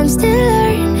war, I'm still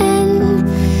learning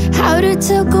how to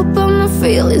talk about my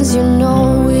feelings. You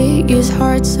know it gets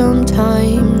hard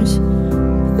sometimes.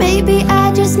 Maybe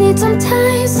I just need some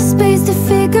time, some space to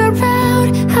figure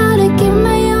out how to give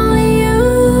my all to you.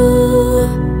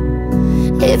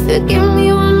 If you give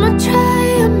me one more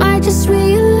try, I might just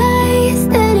realize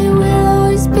that it will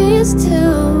always be us two.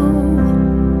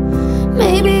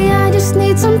 Maybe I just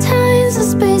need some time, some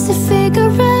space to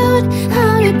figure out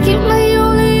how to give my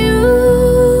all to you.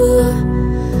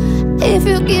 If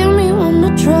you give me one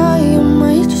more try, I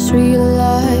might just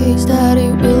realize that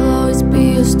it will always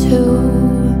be us two.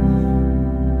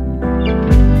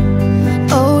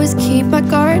 Always keep my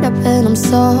guard up and I'm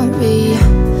sorry.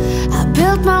 I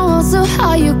built my walls so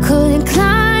high you couldn't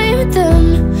climb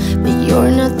them, but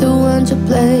you're not the one to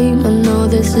blame. I know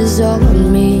this is all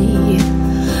on me.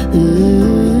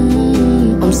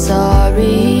 I'm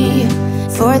sorry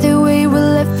for the way we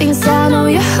left things, I know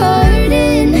you're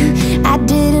hurting. I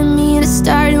didn't mean to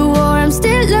start a war, I'm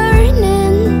still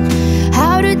learning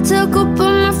how to talk about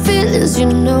my feelings. You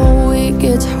know it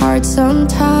gets hard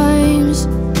sometimes.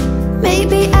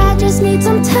 Maybe I just need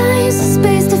some time, some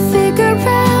space to figure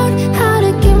out how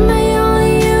to give my all to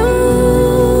you.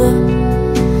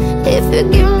 If you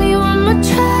give me one more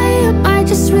try, I might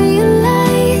just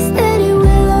realize that it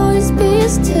will always be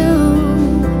us two.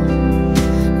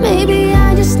 Maybe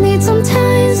I just need some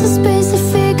time, some space to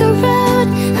figure out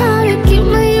how to give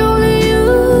my all to you.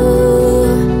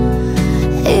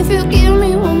 If you give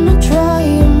me one more try,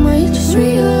 I might just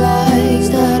realize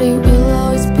that it will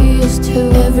always be us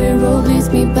two. Every road leads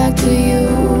me back to you.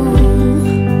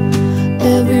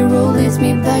 Every road leads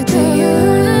me back to you.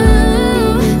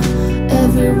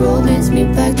 Every road leads me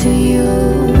back to you.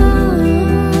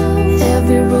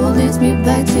 Every road leads me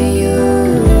back to you.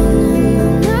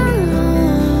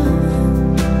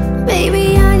 Maybe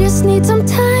I just need some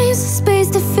time, some space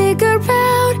to figure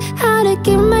out how to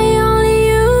give my all to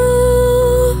you.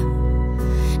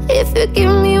 If you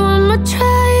give me one more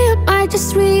try, I might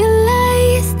just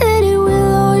realize that it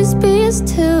will always be us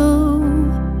two.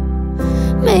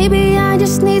 Maybe I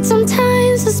just need some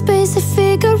time, some space to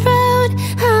figure out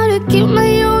how to give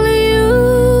my all to you.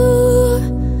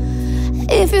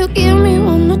 If you give me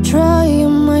one more try, I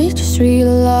might just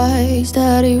realize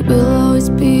that it will always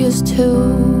be us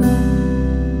two.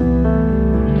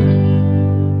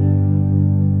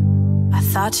 I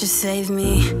thought you saved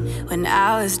me when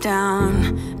I was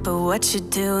down, but what you're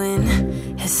doing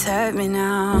has hurt me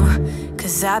now.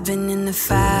 Cause I've been in the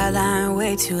fire line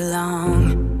way too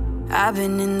long. I've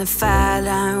been in the fire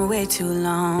line way too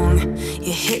long.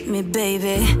 You hit me,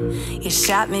 baby, you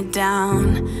shot me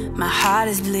down. My heart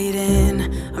is bleeding,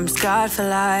 I'm scarred for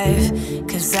life.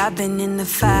 Cause I've been in the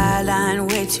fire line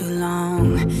way too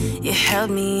long. You held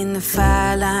me in the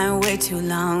fire line way too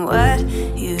long. What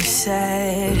you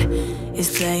said is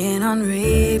playing on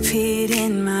repeat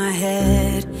in my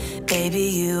head. Baby,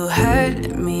 you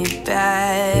hurt me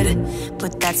bad,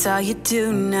 but that's all you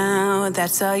do now.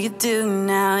 That's all you do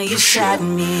now. You shut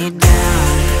me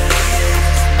down.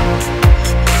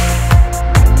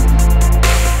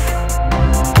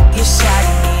 You shut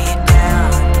me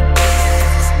down.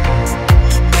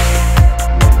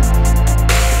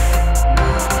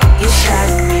 You shut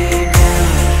me down.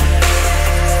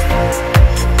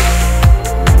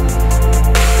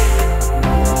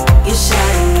 You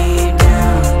shut me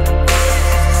down.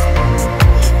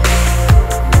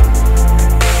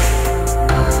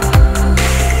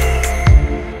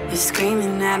 You're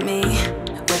screaming at me,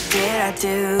 what did I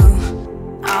do?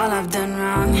 All I've done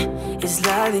wrong is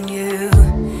loving you.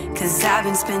 Cause I've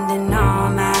been spending all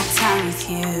my time with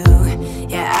you.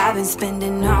 Yeah, I've been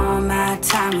spending all my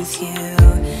time with you.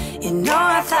 You know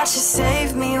I thought you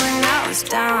saved me when I was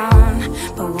down,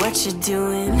 but what you're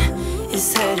doing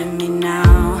is hurting me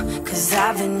now. Cause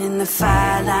I've been in the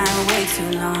fire line way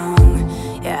too long.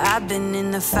 Yeah, I've been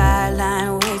in the fire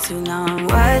line way too long.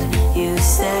 What you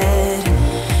said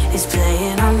is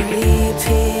playing on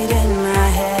repeat in my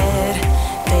head.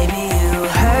 Baby, you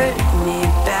hurt me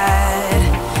bad,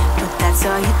 but that's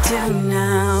all you do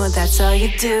now. That's all all you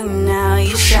do now.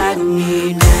 You shut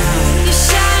me down. You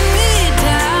shut me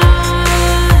down.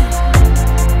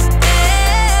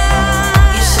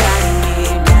 Yeah. You shut me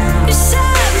down. You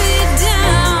shut me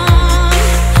down.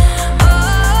 Oh,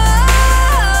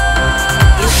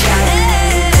 you shut me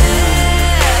down.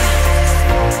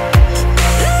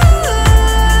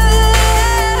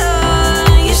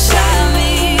 You shut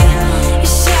me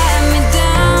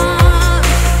down.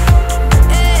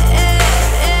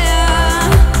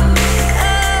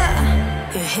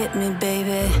 You hit me,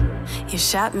 baby. You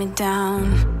shot me down.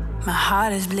 My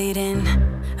heart is bleeding.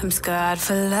 I'm scarred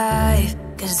for life.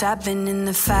 'Cause I've been in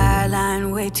the fire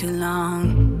line way too long.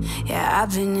 Yeah,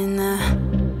 I've been in the.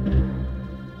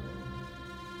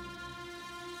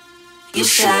 You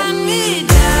shot me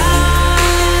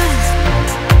down.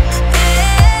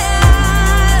 Yeah.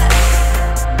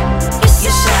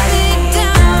 You shot me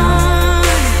down.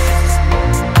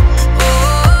 Oh,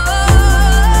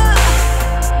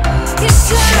 you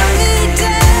shot me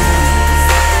down.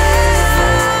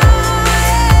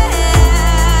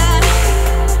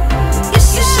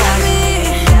 You shot me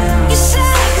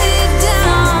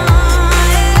down.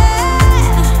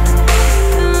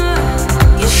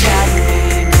 You shot me.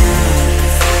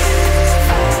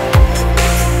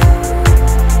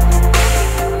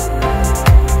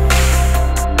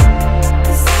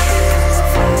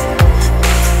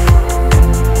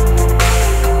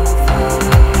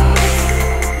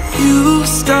 You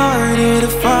started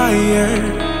a fire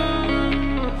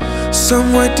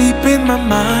somewhere deep in my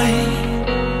mind.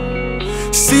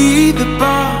 See the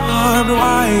barbed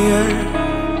wire,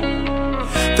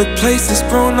 the place is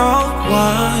grown all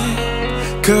wide.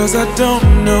 'Cause I don't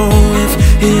know if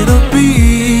it'll be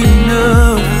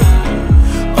enough,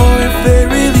 or if they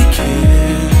really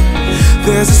care.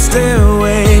 There's a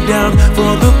stairway down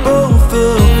for the both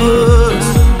of us,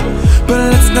 but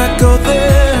let's not go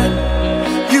there.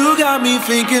 You got me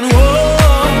thinking,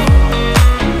 whoa,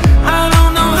 I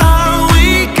don't know how we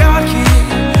got here.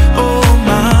 Oh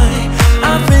my,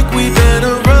 I think we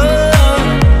better run.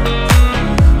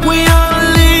 We ought to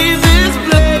leave this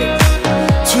place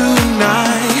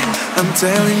tonight, I'm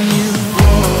telling you.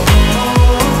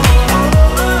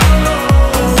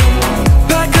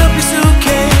 Pack up your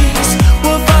suitcase,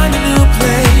 we'll find a new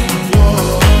place.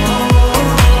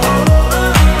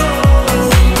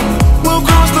 We'll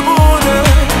cross the border,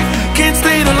 can't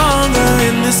stay no longer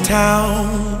in this town.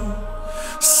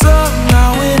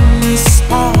 Somehow in this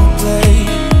small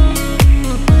place,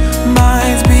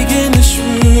 minds begin to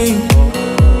shrink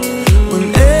when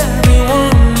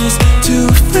everyone is too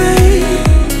fake.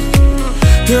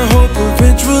 Your hope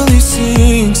eventually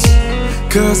sinks,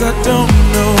 'cause I don't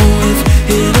know if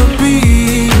it'll be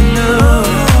enough,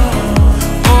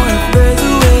 or if there's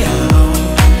a way out.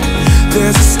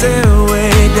 There's a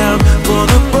stairway down for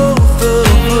the both of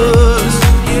us,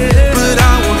 but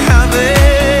I won't have it.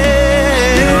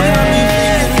 You got me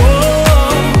thinking,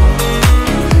 whoa,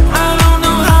 I don't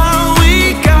know how we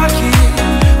got here.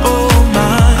 Oh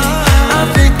my, I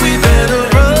think we better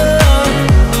run.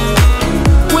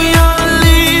 We ought to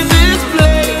leave this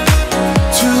place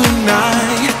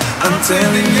tonight, I'm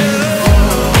telling you.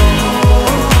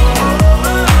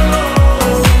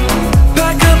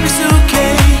 Pack up your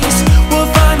suitcase, we'll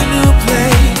find a new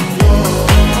place.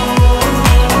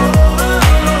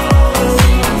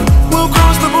 We'll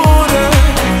cross the border,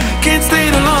 can't stay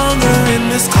no longer in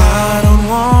this town. I don't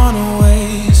wanna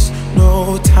waste no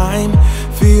time,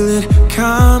 feel it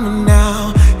coming now,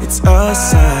 it's a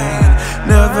sign.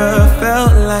 Never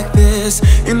felt like this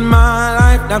in my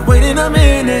life, not waiting a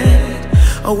minute,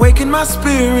 awaken my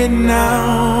spirit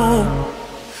now.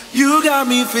 You got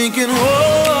me thinking,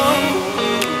 whoa,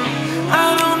 I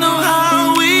don't know how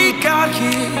we got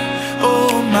here.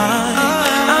 Oh my,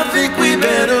 I think we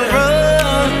better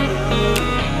run.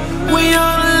 We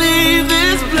ought to leave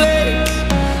this place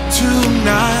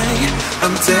tonight,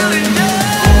 I'm telling you.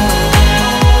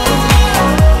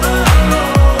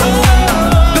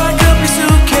 Pack up your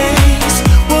suitcase,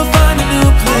 we'll find a new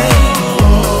place.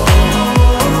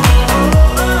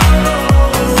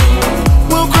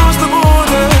 We'll cross the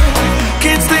border,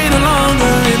 can't stay no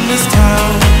longer in this town.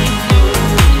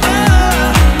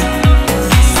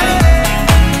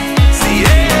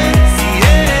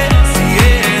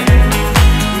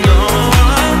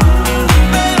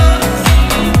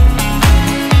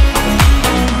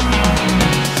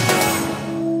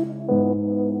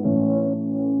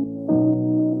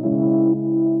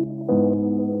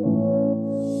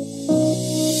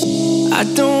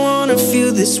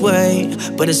 this way,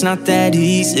 but it's not that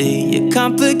easy. You're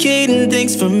complicating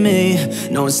things for me.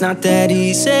 No, it's not that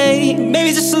easy. Maybe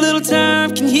just a little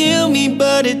time can heal me,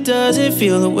 but it doesn't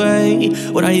feel the way.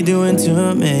 What are you doing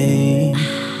to me?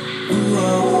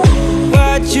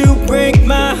 Why'd you break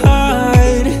my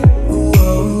heart?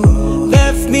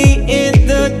 Left me in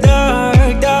the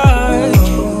dark, dark.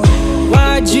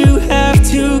 Why'd you have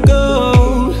to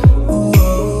go?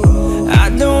 I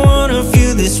don't wanna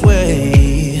feel this way.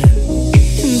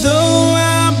 And though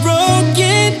I'm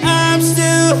broken, I'm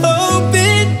still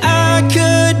hoping I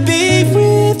could be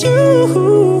with you.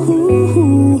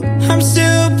 I'm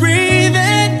still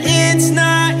breathing, it's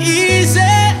not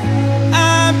easy.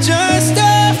 I'm just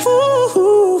a fool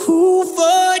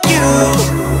for you.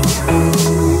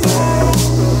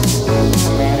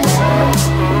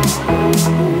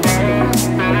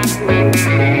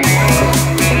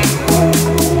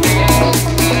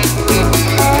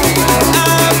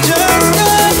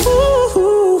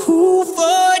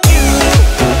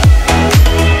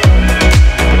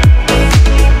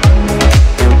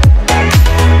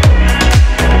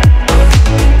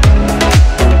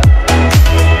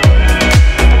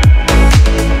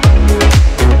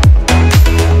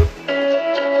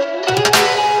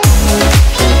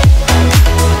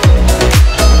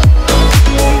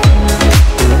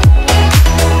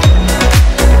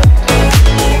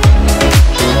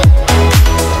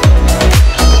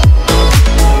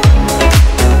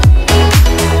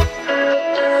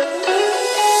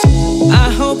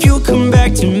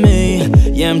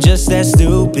 I'm just that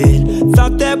stupid.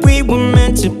 Thought that we were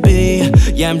meant to be.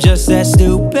 Yeah, I'm just that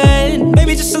stupid.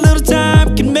 Maybe just a little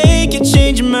time can make you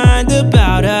change your mind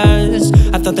about us.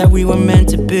 I thought that we were meant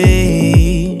to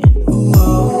be.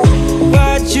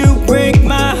 Why'd you break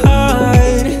my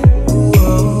heart?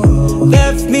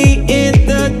 Left me in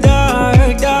the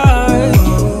dark, dark.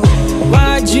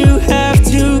 Why'd you have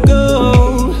to go?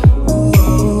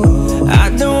 I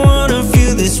don't wanna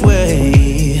feel this way.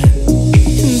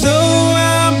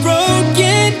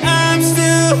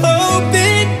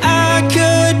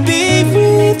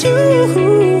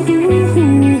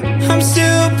 I'm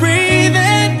still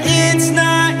breathing, it's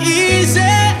not easy.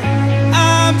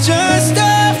 I'm just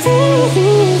a fool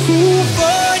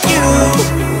for you.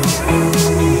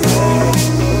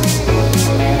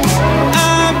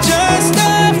 I'm just a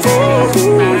fool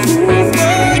for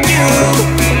you.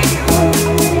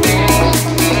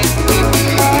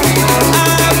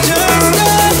 I'm just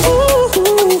a fool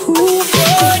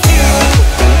for you.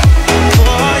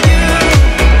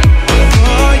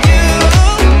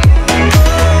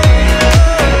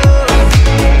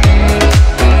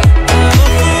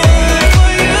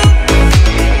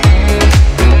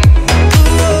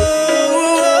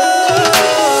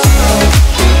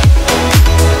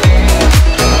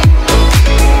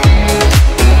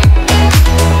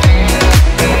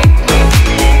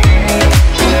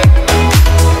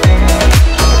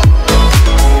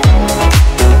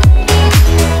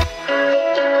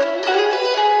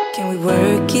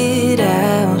 Work it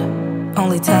out,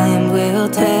 only time will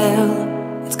tell.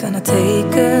 It's gonna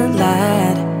take a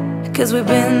lot, cause we've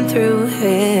been through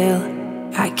hell.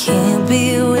 I can't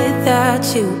be without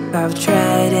you, I've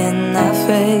tried and I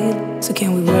failed. So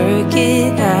can we work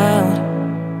it out?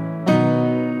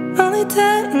 Only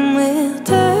time will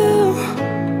tell.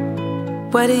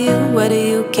 Why do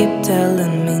you keep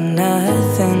telling me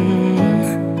nothing?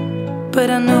 But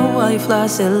I know all your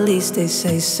flaws, at least they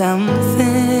say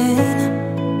something.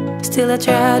 Still I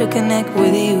try to connect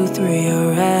with you through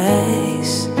your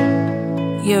eyes.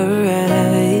 Your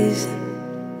eyes.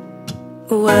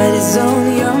 What is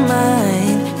on your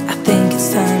mind? I think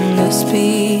it's time to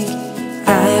speak.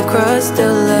 I have crossed the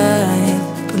line,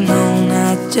 but no,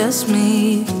 not just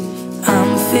me.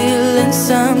 I'm feeling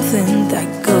something that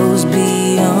goes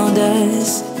beyond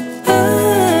us.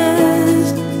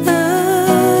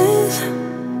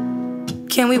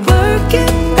 Can we work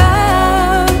it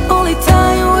out? Only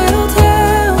time will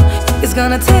tell. It's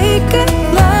gonna take a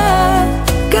lot,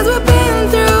 cause we've been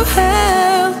through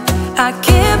hell. I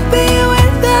can't be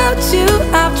without you,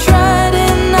 I've tried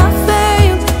and I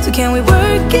failed. So can we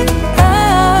work it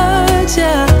out?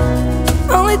 Yeah,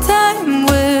 only time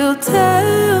will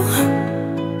tell.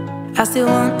 I still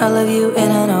want all of you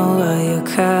and I know all your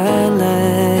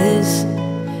colors.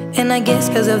 And I guess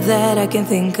cause of that I can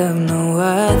think of no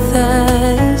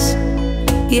others.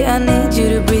 Yeah, I need you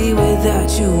to breathe, without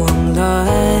you I'm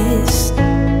lost.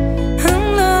 I'm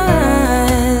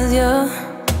lost, yeah.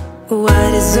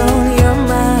 What is on your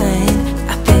mind?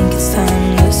 I think it's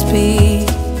time to speak.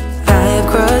 I have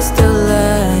crossed the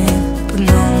line, but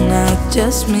no, not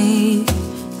just me.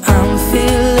 I'm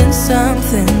feeling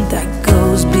something that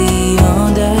goes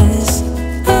beyond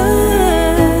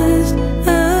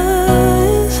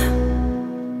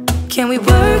can we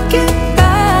work it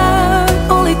out?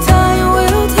 Only time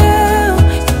will tell.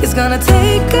 It's gonna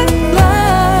take a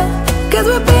lot, 'cause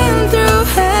we've been through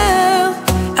hell.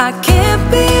 I can't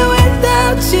be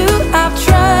without you. I've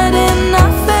tried and I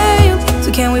failed.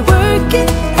 So can we work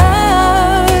it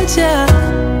out? Yeah.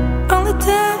 Only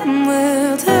time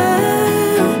will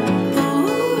tell.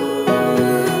 Ooh.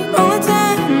 Only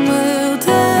time will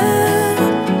tell.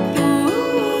 Ooh.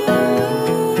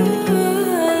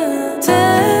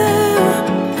 Tell.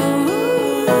 Ooh.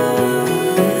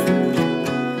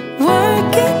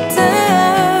 Work it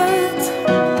out.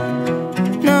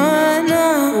 No, I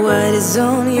know what is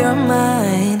on your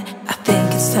mind. I think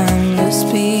it's time to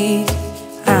speak.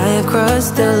 I have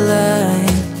crossed the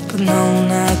line, but no,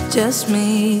 not just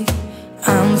me.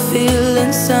 I'm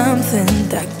feeling something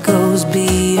that goes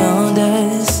beyond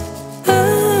us.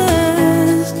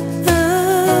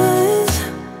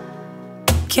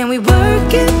 Can we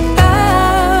work it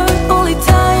out? Only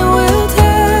time will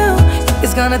tell.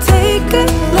 It's gonna take a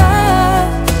lot,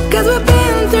 'cause we've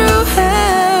been through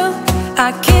hell. I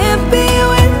can't be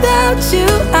without you.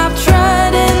 I've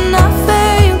tried and I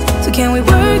failed. So can we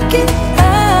work it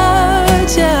out?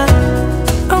 Yeah.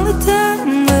 Only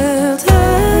time will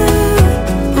tell.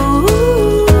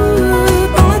 Ooh.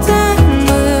 Only time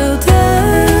will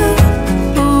tell.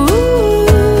 Ooh.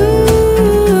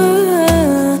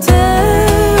 Tell.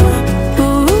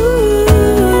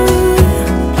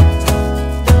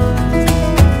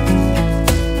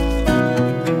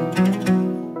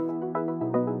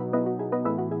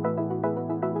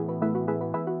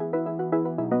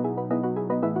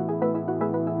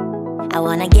 I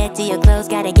wanna get to your clothes,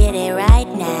 gotta get it right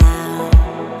now.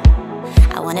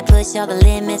 I wanna push all the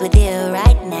limits with you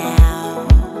right now.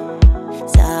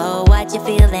 So watch your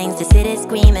feelings, the city's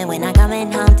screaming when I'm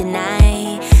coming home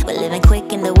tonight. We're living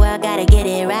quick in the world, gotta get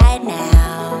it right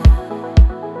now.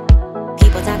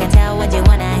 People talk and tell what you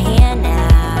wanna hear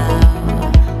now,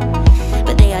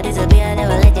 but they all disappear, they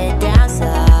will let you down. So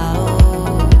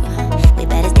we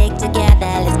better stick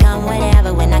together, let's come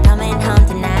whatever when I'm coming home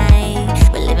tonight.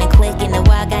 We're living quick in the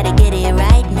world, gotta get it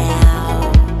right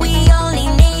now. We only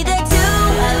need the two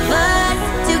of us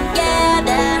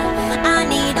together. I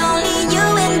need only you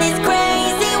in this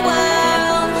crazy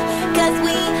world, 'cause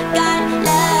we got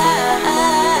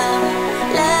love,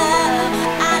 love.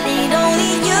 I need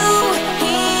only you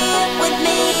here with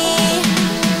me.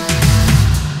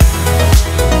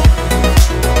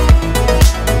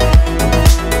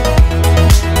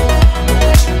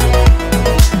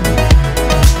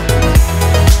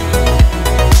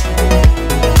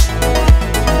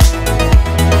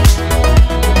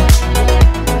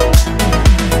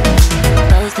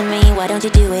 Close to me, why don't you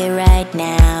do it right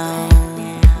now?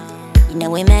 You know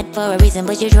we met for a reason,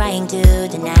 but you're trying to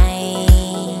deny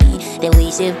that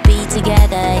we should be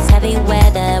together. It's heavy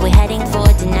weather, we're heading for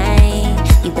tonight.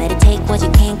 You better take what you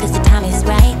can, 'cause the time is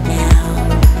right now.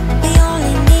 We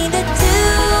only need the two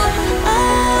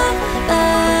of us.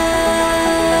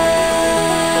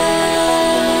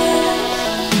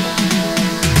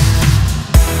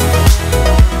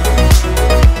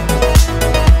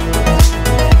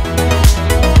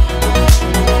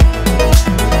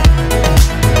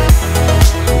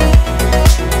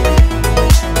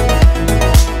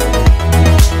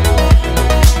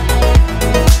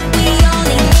 We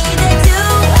only need the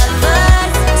two of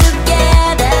us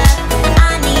together.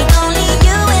 I need only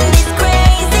you in this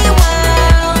crazy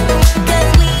world, 'cause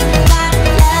we got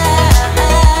love,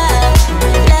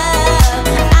 love.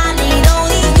 I need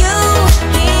only you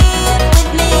here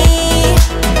with me.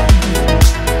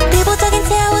 People talk and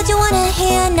tell what you wanna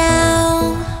hear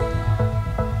now,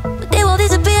 but they will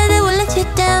disappear, they will let you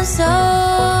down. So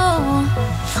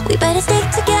we better stick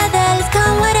together, let's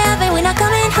come whatever. We're not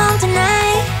coming home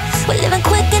tonight. We're living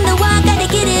quick in the world, gotta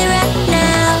get it right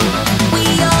now. We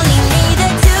only need the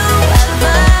two of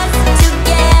us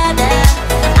together.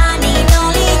 I need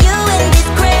only you in this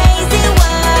crazy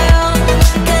world,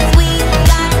 'cause we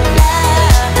got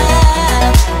love,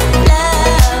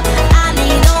 love. I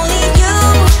need only you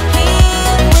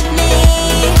here with me.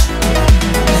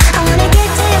 I wanna get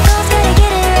to your clothes, gotta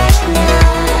get it right now.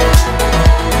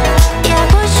 Yeah,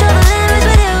 push all the limits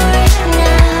with you right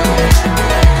now.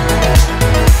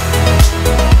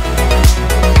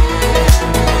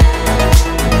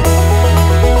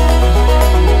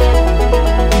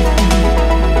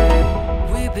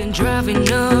 We've been driving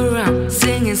around,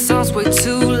 singing songs way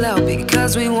too loud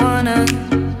because we wanna.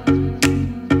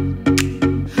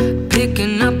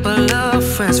 Picking up all our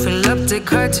friends, fill up the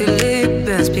car till it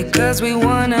bends because we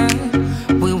wanna,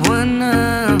 we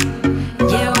wanna.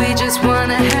 Yeah, we just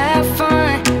wanna have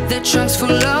fun. The trunk's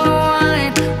full of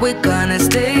wine. We're gonna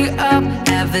stay up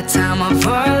have the time of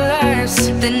our lives.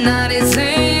 The night is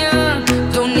young,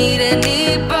 don't need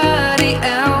anybody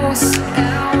else.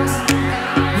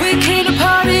 We came to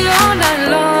party all night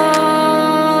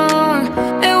long,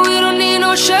 and we don't need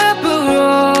no chaperone.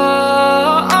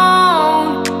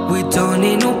 We don't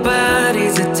need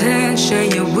nobody's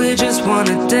attention, yeah, we just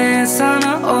wanna dance on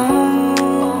our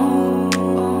own.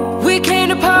 We came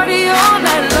to party all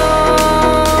night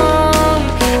long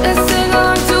and sing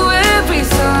along to every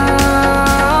song.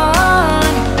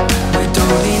 We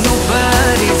don't need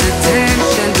nobody's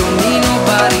attention, don't need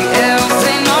nobody else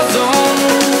in our zone.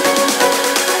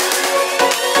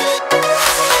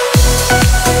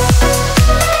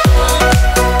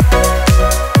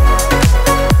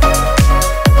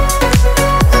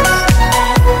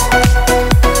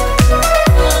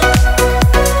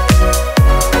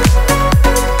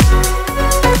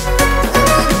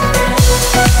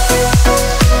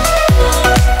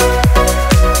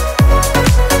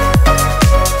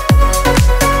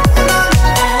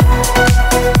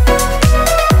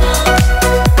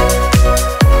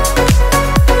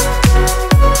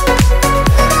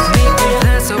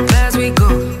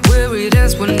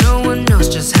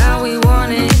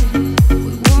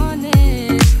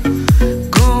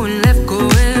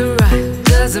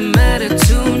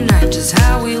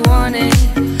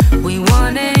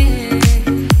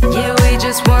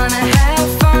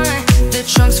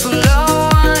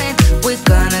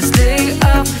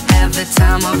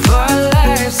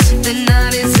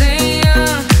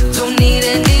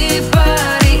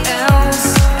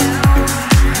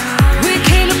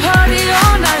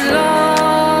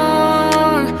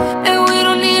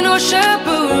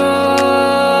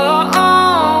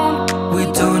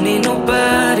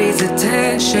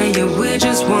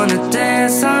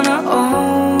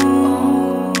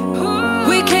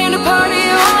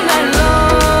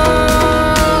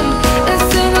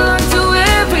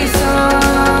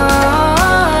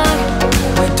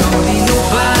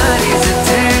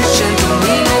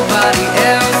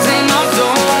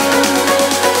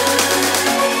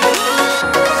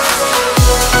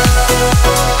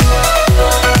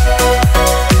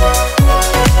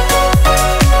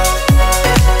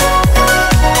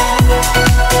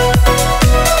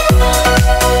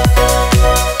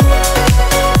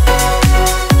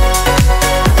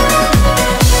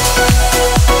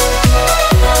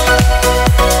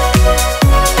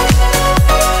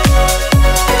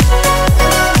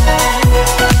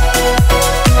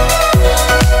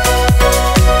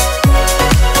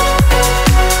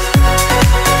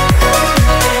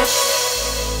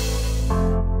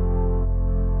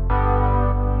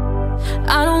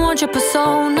 Your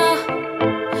persona,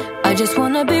 I just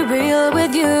wanna be real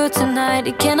with you tonight.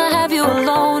 Can I have you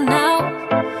alone now?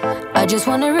 I just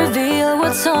wanna reveal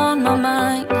what's on my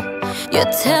mind. You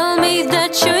tell me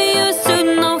that you're used to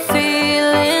no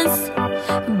feelings,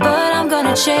 but I'm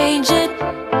gonna change it.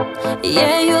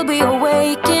 Yeah, you'll be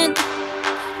awakened.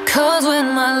 Cause when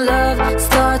my love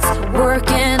starts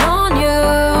working on you,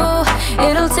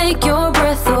 it'll take your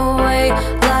breath away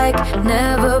like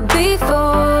never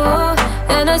before.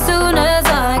 And as soon as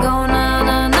I go na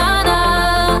na na na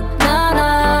na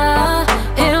na,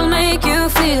 it'll make you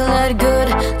feel that good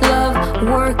love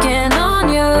working on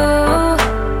you,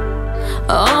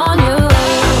 on you.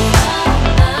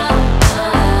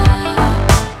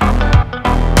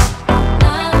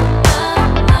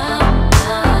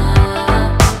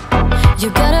 You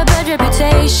got a bad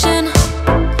reputation.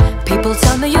 People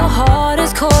tell me your heart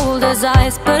is cold as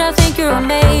ice, but I think you're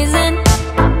amazing.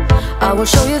 I will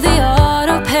show you the art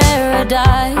of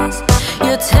paradise.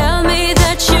 You tell me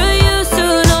that you're used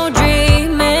to no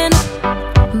dreaming,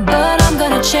 but I'm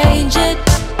gonna change it.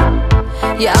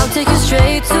 Yeah, I'll take you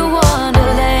straight to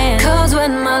Wonderland. Cause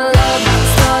when my love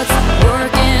starts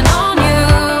working on you,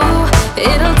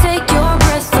 it'll take your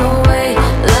breath away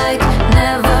like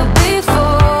never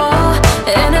before.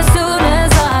 And as soon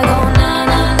as I go na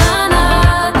na na na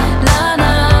na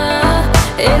na,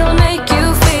 it'll make you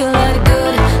feel that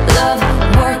good love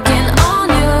working on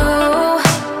you,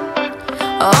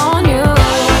 on you,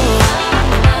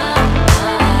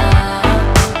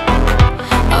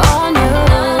 on you,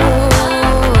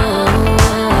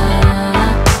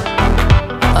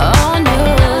 on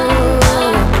you,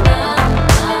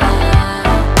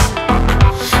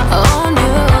 on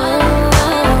you.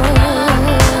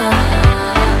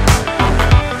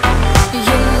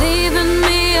 You're leaving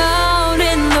me out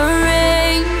in the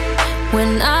rain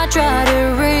when I try to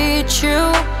reach you.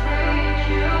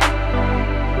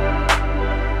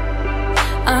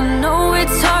 I know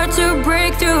it's hard to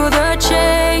break through the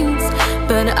chains,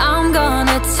 but I'm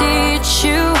gonna teach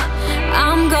you.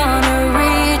 I'm gonna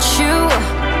reach you.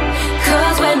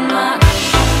 Cause when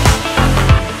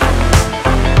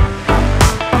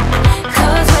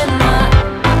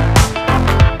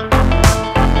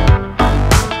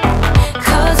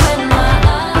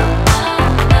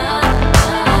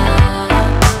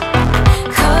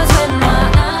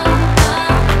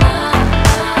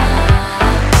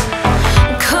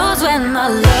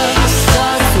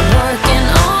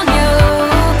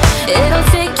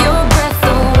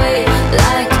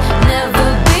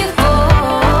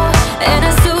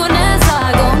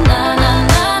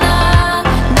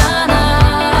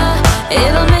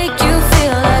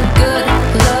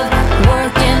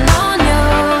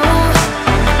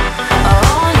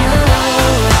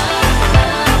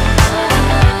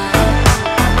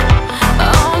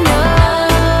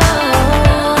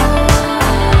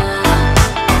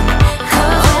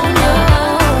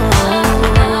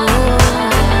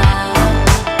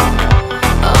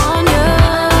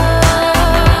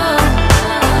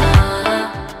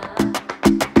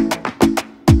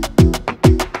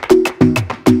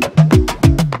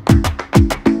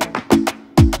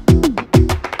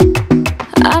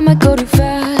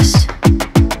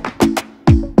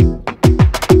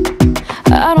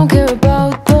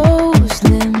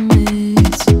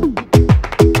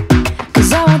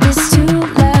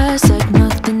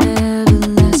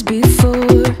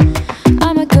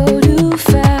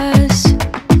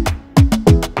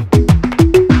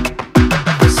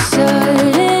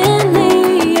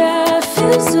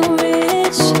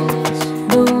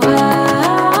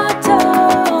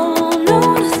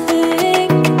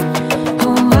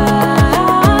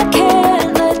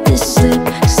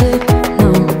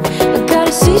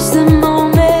seize the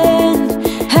moment?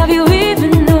 Have you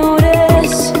even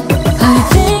noticed? Are you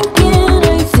thinking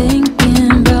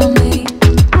about me?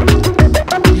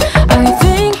 Are you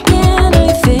thinking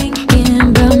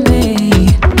about me?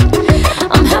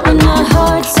 I'm having a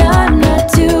hard time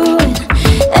not doing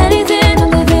anything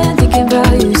other than thinking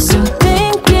about you. So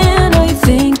are you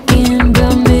thinking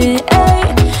about me?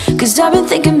 'Cause I've been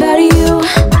thinking about you.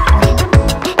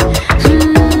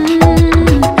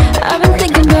 I've been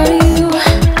thinking about you.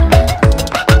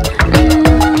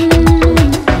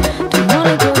 Don't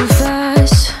wanna go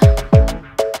fast,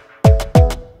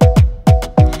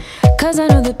 'cause I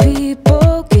know that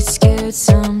people get scared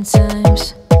sometimes.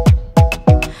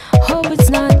 Hope it's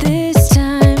not this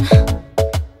time,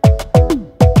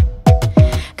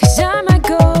 'cause I might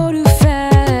go too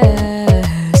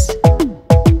fast.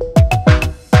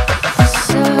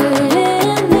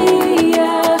 Suddenly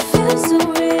I feel so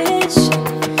rich,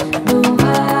 but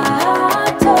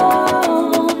I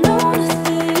don't know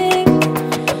nothing.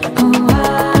 Oh,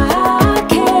 I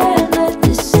can't let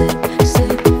this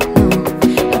slip, no.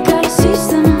 I gotta seize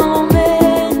the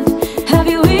moment. Have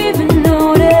you even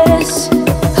noticed?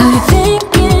 Are you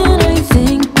thinking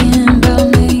about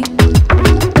me?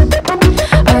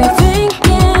 Are you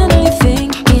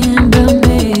thinking about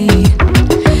me?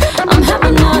 I'm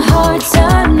having a hard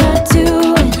time not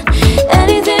doing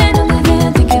anything other than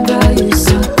thinking about you.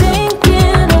 So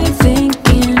are you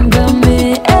thinking about me?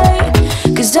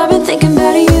 'Cause I've been thinking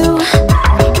about you.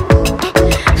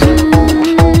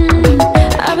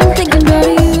 I've been thinking about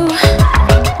you.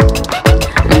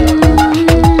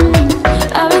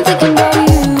 I've been thinking about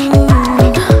you.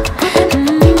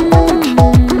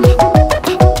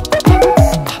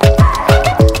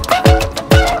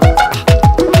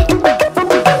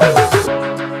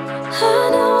 I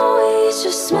know we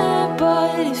just met, but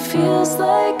it feels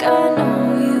like I know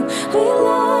you. We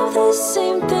love the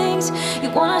same things. You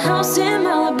want a house in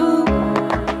Malibu.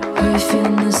 Are you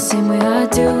feeling the same way I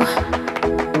do?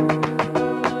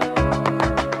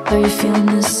 Are you feeling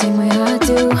the same way I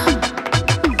do?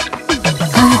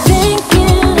 Are you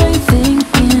thinking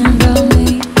about me?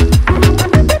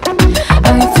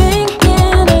 Are you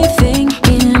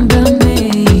thinking about me?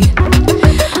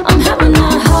 I'm having a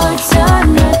hard time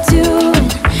not doing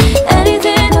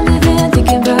anything other than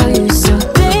thinking about you. So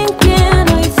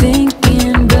are you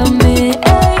thinking about me?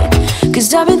 'Cause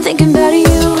I've been thinking about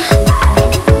you.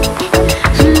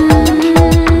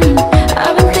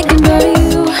 I've been thinking about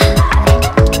you.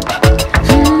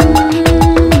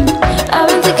 I've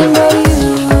been thinking about you.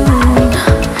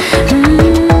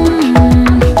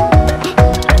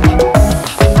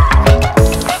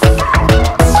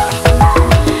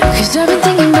 Cause I've been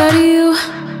thinking about you.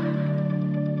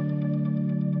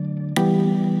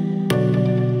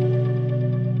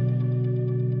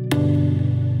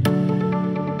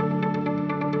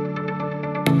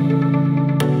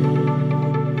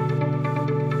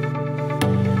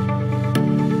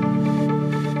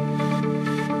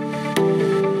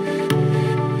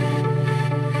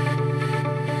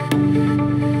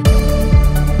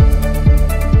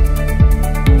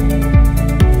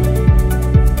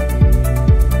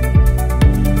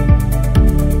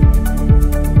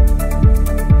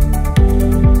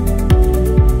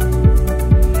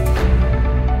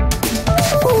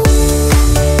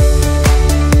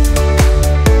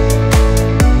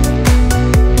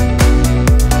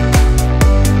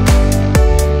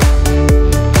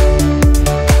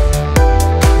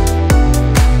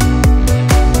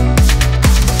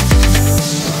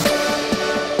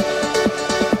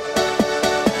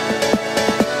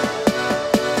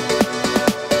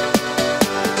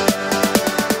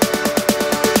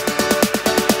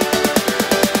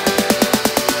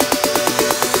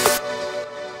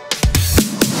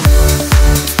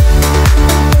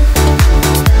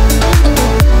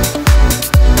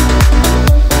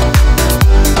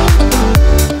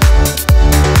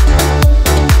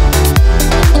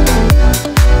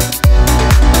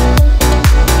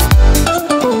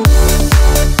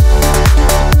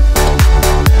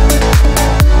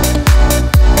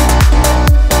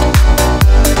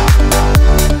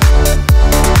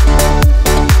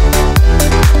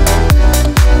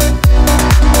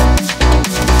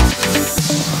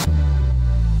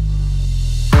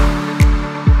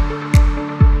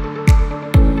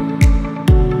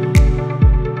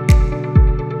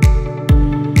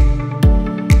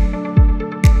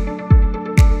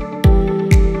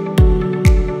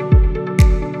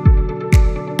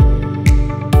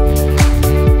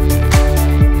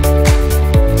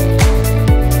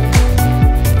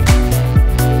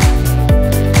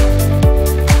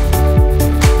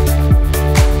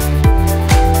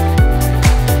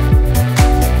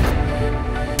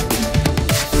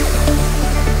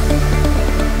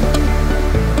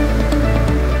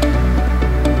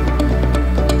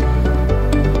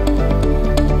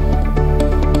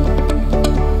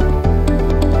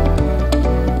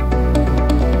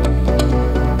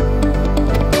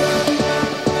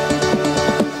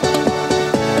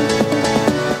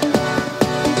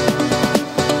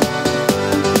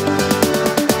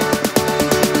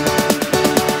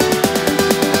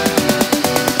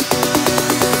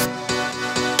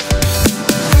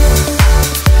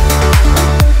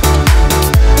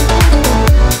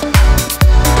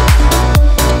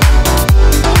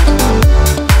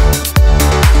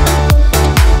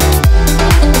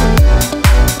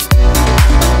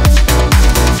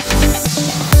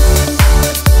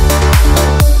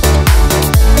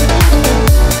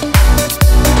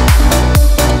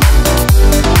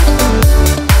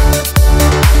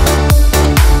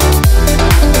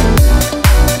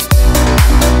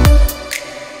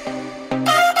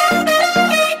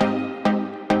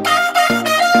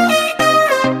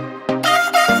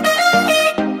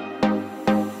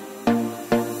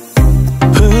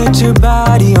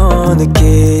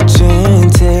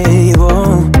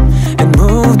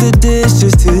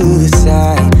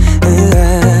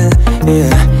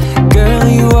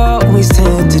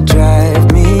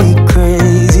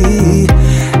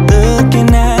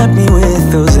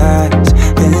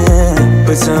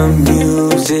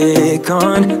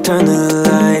 on, turn the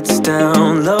lights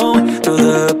down low, throw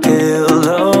the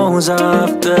pillows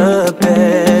off the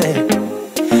bed,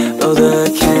 blow the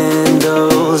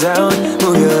candles out,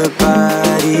 move your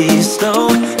body slow.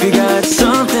 If you got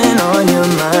something on your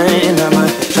mind, I'ma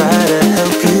try to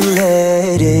help you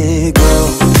let it go.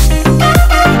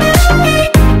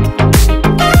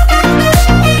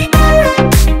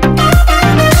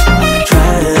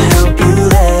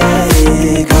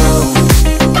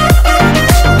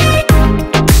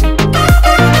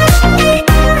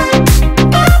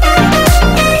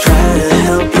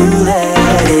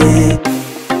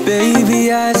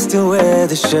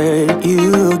 The shirt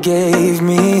you gave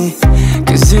me,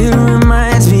 'cause it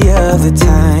reminds me of the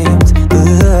times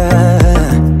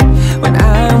when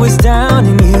I was down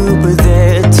and you were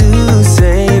there to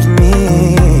save me,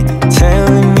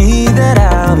 telling me that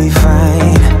I'll be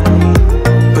fine.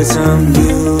 Put some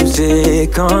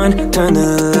music on, turn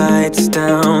the lights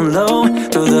down low,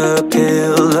 throw the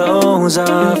pillows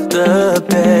off the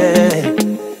bed,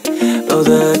 blow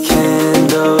the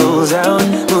candles out,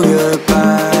 move your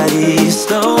body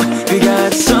slow. If you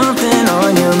got something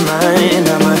on your mind,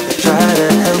 I'ma try to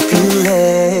help you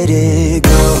let it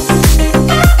go.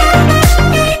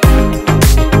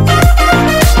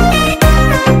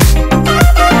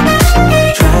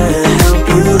 Try to help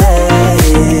you let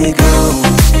it go.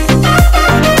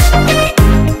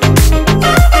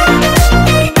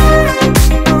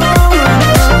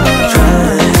 Try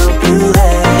to help you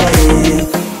let it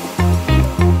go.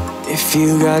 If you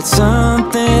got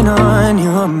something on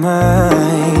your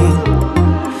mind,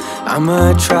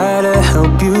 I'ma try to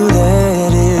help you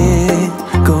let it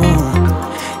go.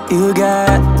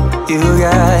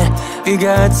 You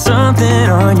got something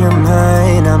on your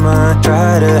mind, I'ma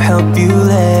try to help you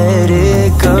let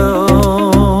it go.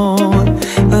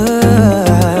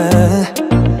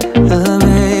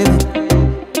 Baby,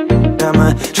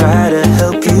 I'ma try to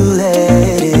help you